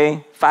 minutes a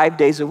day, 5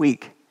 days a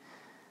week.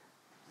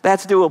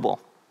 That's doable.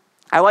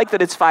 I like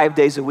that it's 5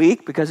 days a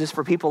week because it's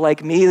for people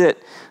like me that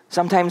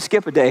sometimes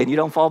skip a day and you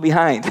don't fall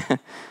behind. But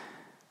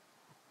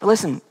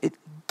listen,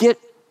 get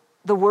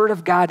the Word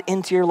of God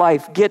into your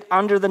life. Get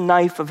under the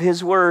knife of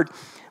His Word.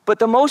 But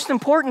the most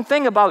important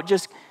thing about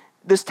just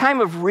this time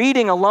of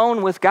reading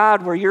alone with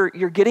God where you're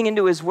getting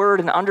into His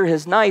Word and under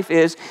His knife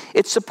is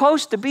it's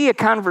supposed to be a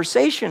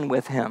conversation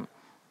with Him.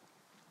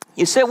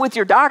 You sit with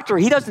your doctor,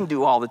 he doesn't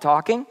do all the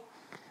talking,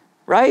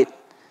 right?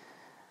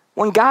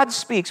 When God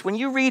speaks, when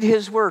you read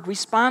His Word,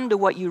 respond to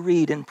what you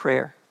read in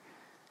prayer.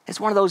 It's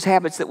one of those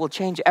habits that will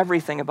change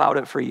everything about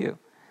it for you.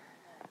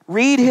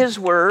 Read His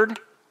Word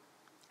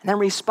and then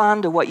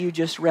respond to what you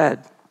just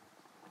read.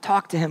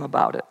 Talk to Him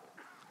about it.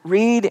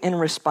 Read and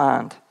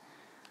respond.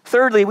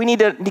 Thirdly, we need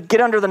to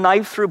get under the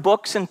knife through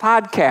books and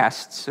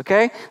podcasts,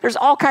 okay? There's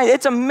all kinds.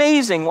 It's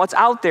amazing what's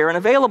out there and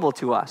available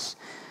to us.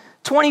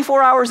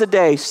 24 hours a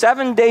day,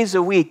 7 days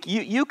a week,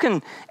 you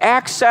can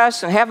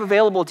access and have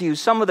available to you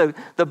some of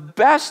the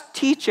best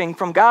teaching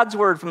from God's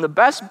Word, from the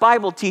best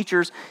Bible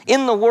teachers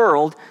in the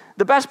world,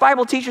 the best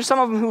Bible teachers, some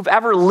of them who've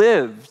ever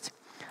lived,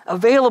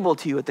 available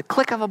to you at the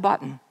click of a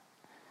button.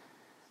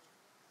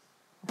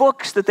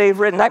 Books that they've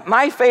written.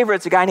 My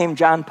favorite's a guy named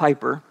John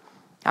Piper.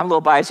 I'm a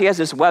little biased. He has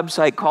this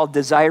website called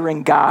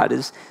Desiring God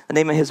is the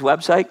name of his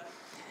website.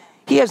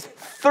 He has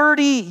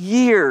 30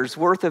 years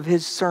worth of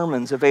his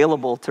sermons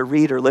available to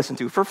read or listen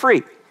to for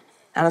free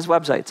on his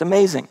website. It's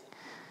amazing.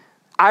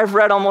 I've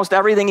read almost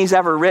everything he's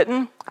ever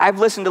written. I've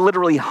listened to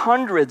literally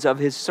hundreds of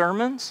his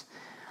sermons.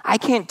 I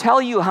can't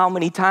tell you how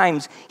many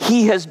times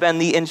he has been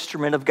the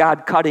instrument of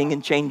God cutting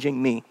and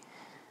changing me.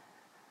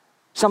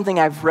 Something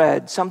I've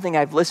read, something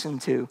I've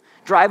listened to,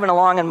 driving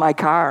along in my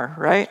car,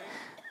 right?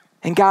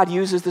 And God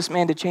uses this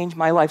man to change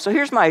my life. So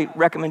here's my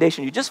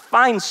recommendation. You just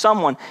find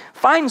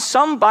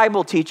some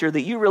Bible teacher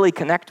that you really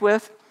connect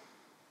with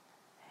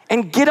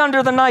and get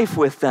under the knife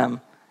with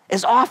them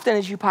as often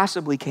as you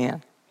possibly can.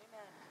 Amen.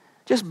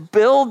 Just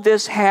build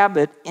this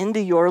habit into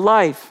your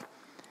life.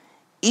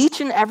 Each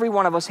and every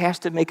one of us has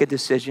to make a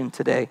decision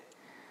today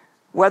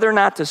whether or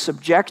not to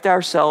subject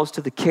ourselves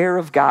to the care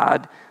of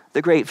God,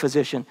 the great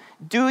physician.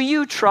 Do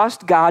you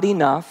trust God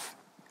enough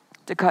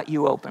to cut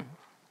you open?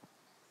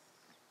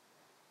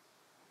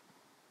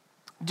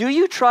 Do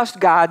you trust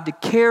God to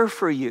care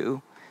for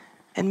you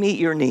and meet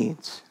your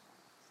needs?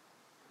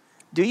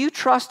 Do you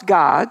trust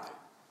God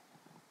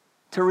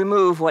to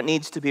remove what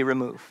needs to be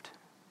removed?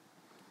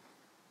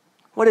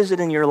 What is it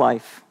in your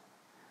life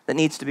that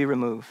needs to be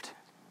removed?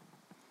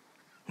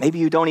 Maybe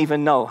you don't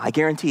even know. I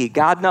guarantee you,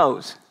 God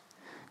knows.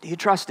 Do you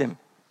trust Him?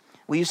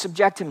 Will you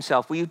subject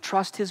himself? Will you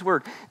trust his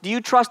word? Do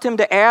you trust him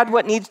to add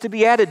what needs to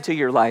be added to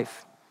your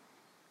life?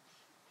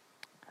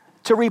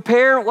 To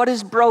repair what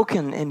is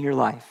broken in your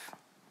life?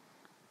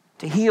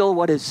 To heal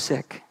what is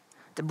sick?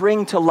 To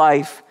bring to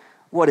life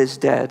what is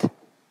dead?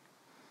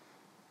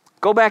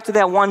 Go back to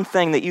that one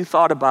thing that you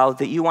thought about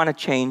that you want to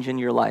change in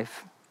your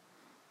life.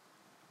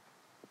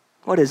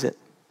 What is it?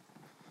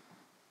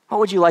 What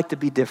would you like to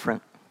be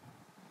different?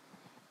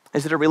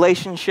 Is it a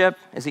relationship?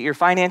 Is it your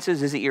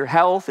finances? Is it your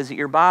health? Is it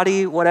your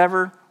body?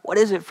 Whatever. What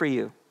is it for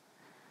you?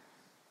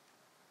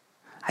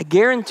 I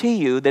guarantee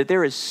you that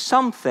there is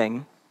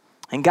something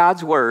in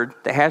God's word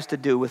that has to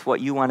do with what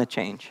you want to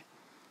change.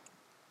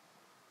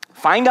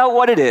 Find out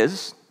what it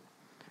is.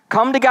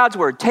 Come to God's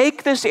word.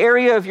 Take this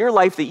area of your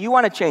life that you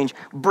want to change.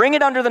 Bring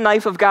it under the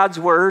knife of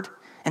God's word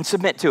and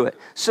submit to it.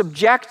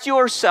 Subject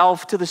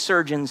yourself to the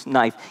surgeon's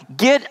knife.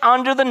 Get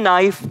under the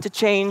knife to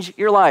change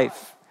your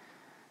life.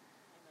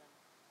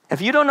 If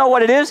you don't know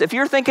what it is, if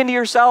you're thinking to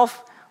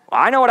yourself, well,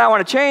 I know what I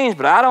want to change,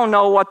 but I don't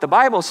know what the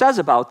Bible says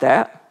about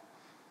that,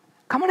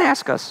 come and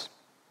ask us.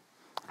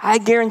 I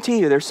guarantee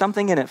you there's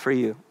something in it for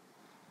you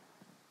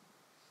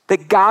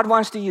that God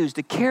wants to use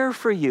to care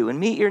for you and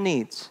meet your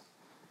needs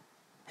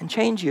and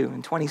change you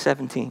in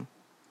 2017.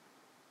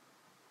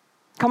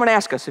 Come and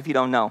ask us if you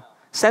don't know.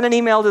 Send an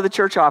email to the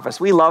church office.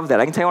 We love that.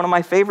 I can tell you one of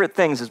my favorite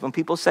things is when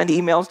people send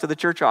emails to the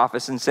church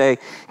office and say,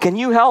 can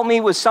you help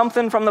me with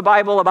something from the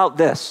Bible about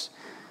this?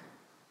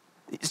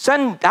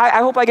 I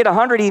hope I get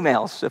 100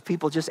 emails of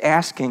people just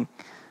asking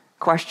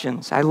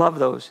questions. I love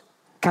those.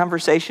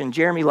 Conversation.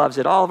 Jeremy loves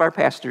it. All of our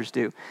pastors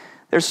do.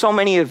 There's so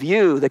many of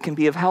you that can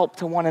be of help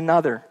to one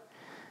another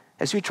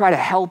as we try to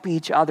help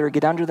each other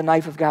get under the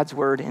knife of God's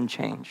word and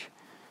change.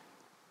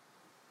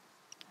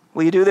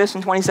 Will you do this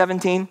in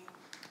 2017?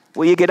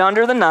 Will you get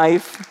under the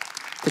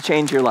knife to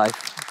change your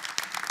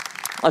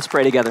life? Let's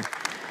pray together.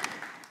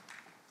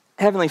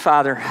 Heavenly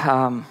Father,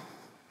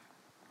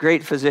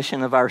 great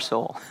physician of our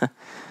soul,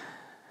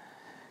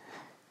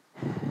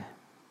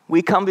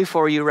 we come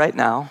before you right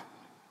now.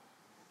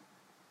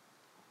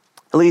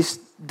 At least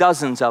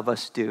dozens of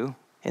us do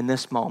in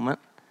this moment.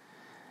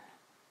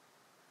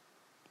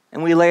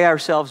 And we lay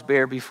ourselves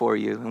bare before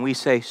you and we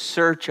say,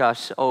 search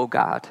us, O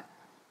God.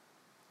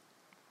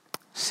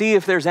 See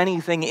if there's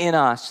anything in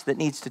us that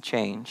needs to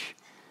change.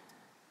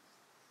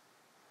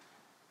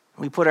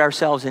 We put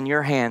ourselves in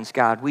your hands,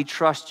 God. We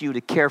trust you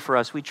to care for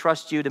us. We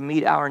trust you to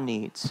meet our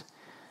needs.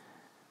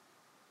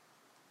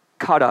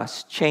 Cut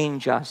us,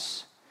 change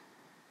us.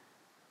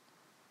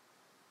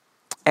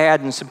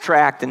 Add and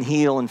subtract and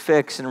heal and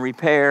fix and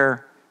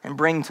repair and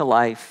bring to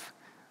life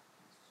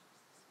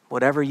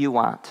whatever you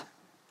want.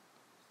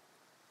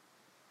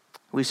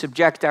 We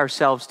subject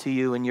ourselves to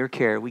you in your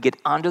care. We get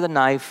under the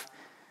knife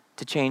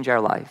to change our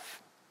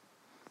life.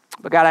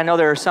 But God, I know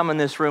there are some in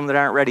this room that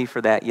aren't ready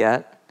for that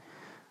yet.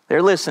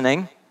 They're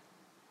listening.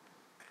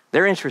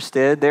 They're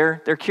interested.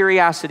 Their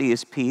curiosity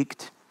is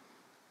piqued.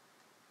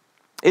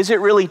 Is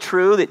it really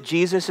true that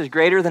Jesus is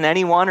greater than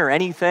anyone or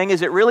anything?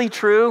 Is it really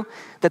true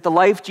that the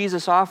life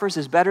Jesus offers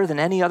is better than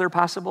any other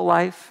possible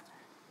life?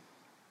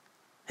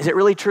 Is it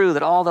really true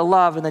that all the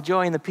love and the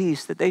joy and the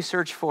peace that they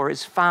search for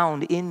is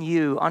found in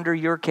you, under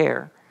your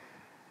care?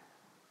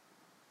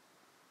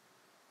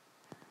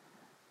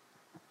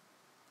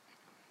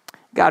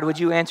 God,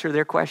 would you answer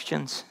their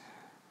questions?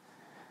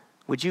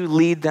 Would you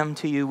lead them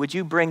to you? Would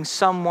you bring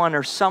someone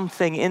or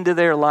something into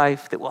their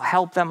life that will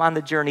help them on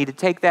the journey to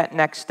take that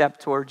next step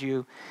toward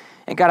you?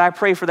 And God, I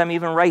pray for them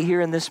even right here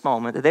in this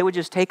moment, that they would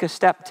just take a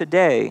step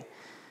today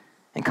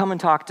and come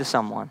and talk to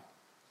someone.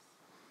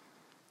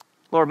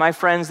 Lord, my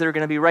friends that are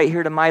going to be right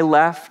here to my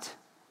left,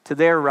 to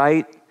their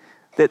right,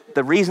 that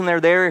the reason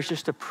they're there is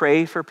just to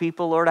pray for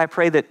people. Lord, I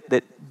pray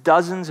that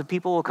dozens of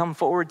people will come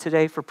forward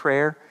today for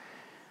prayer,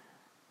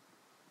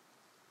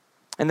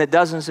 and that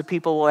dozens of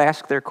people will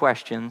ask their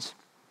questions,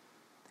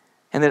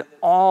 and that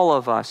all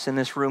of us in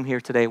this room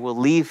here today will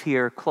leave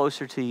here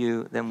closer to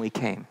you than we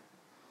came.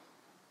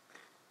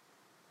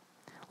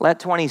 Let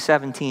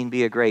 2017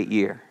 be a great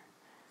year,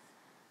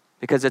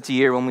 because it's a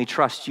year when we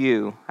trust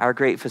you, our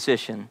great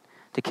physician,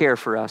 to care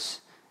for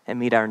us and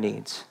meet our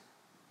needs.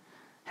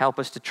 Help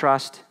us to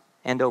trust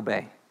and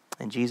obey.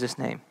 In Jesus'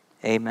 name,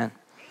 amen.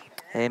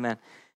 Amen.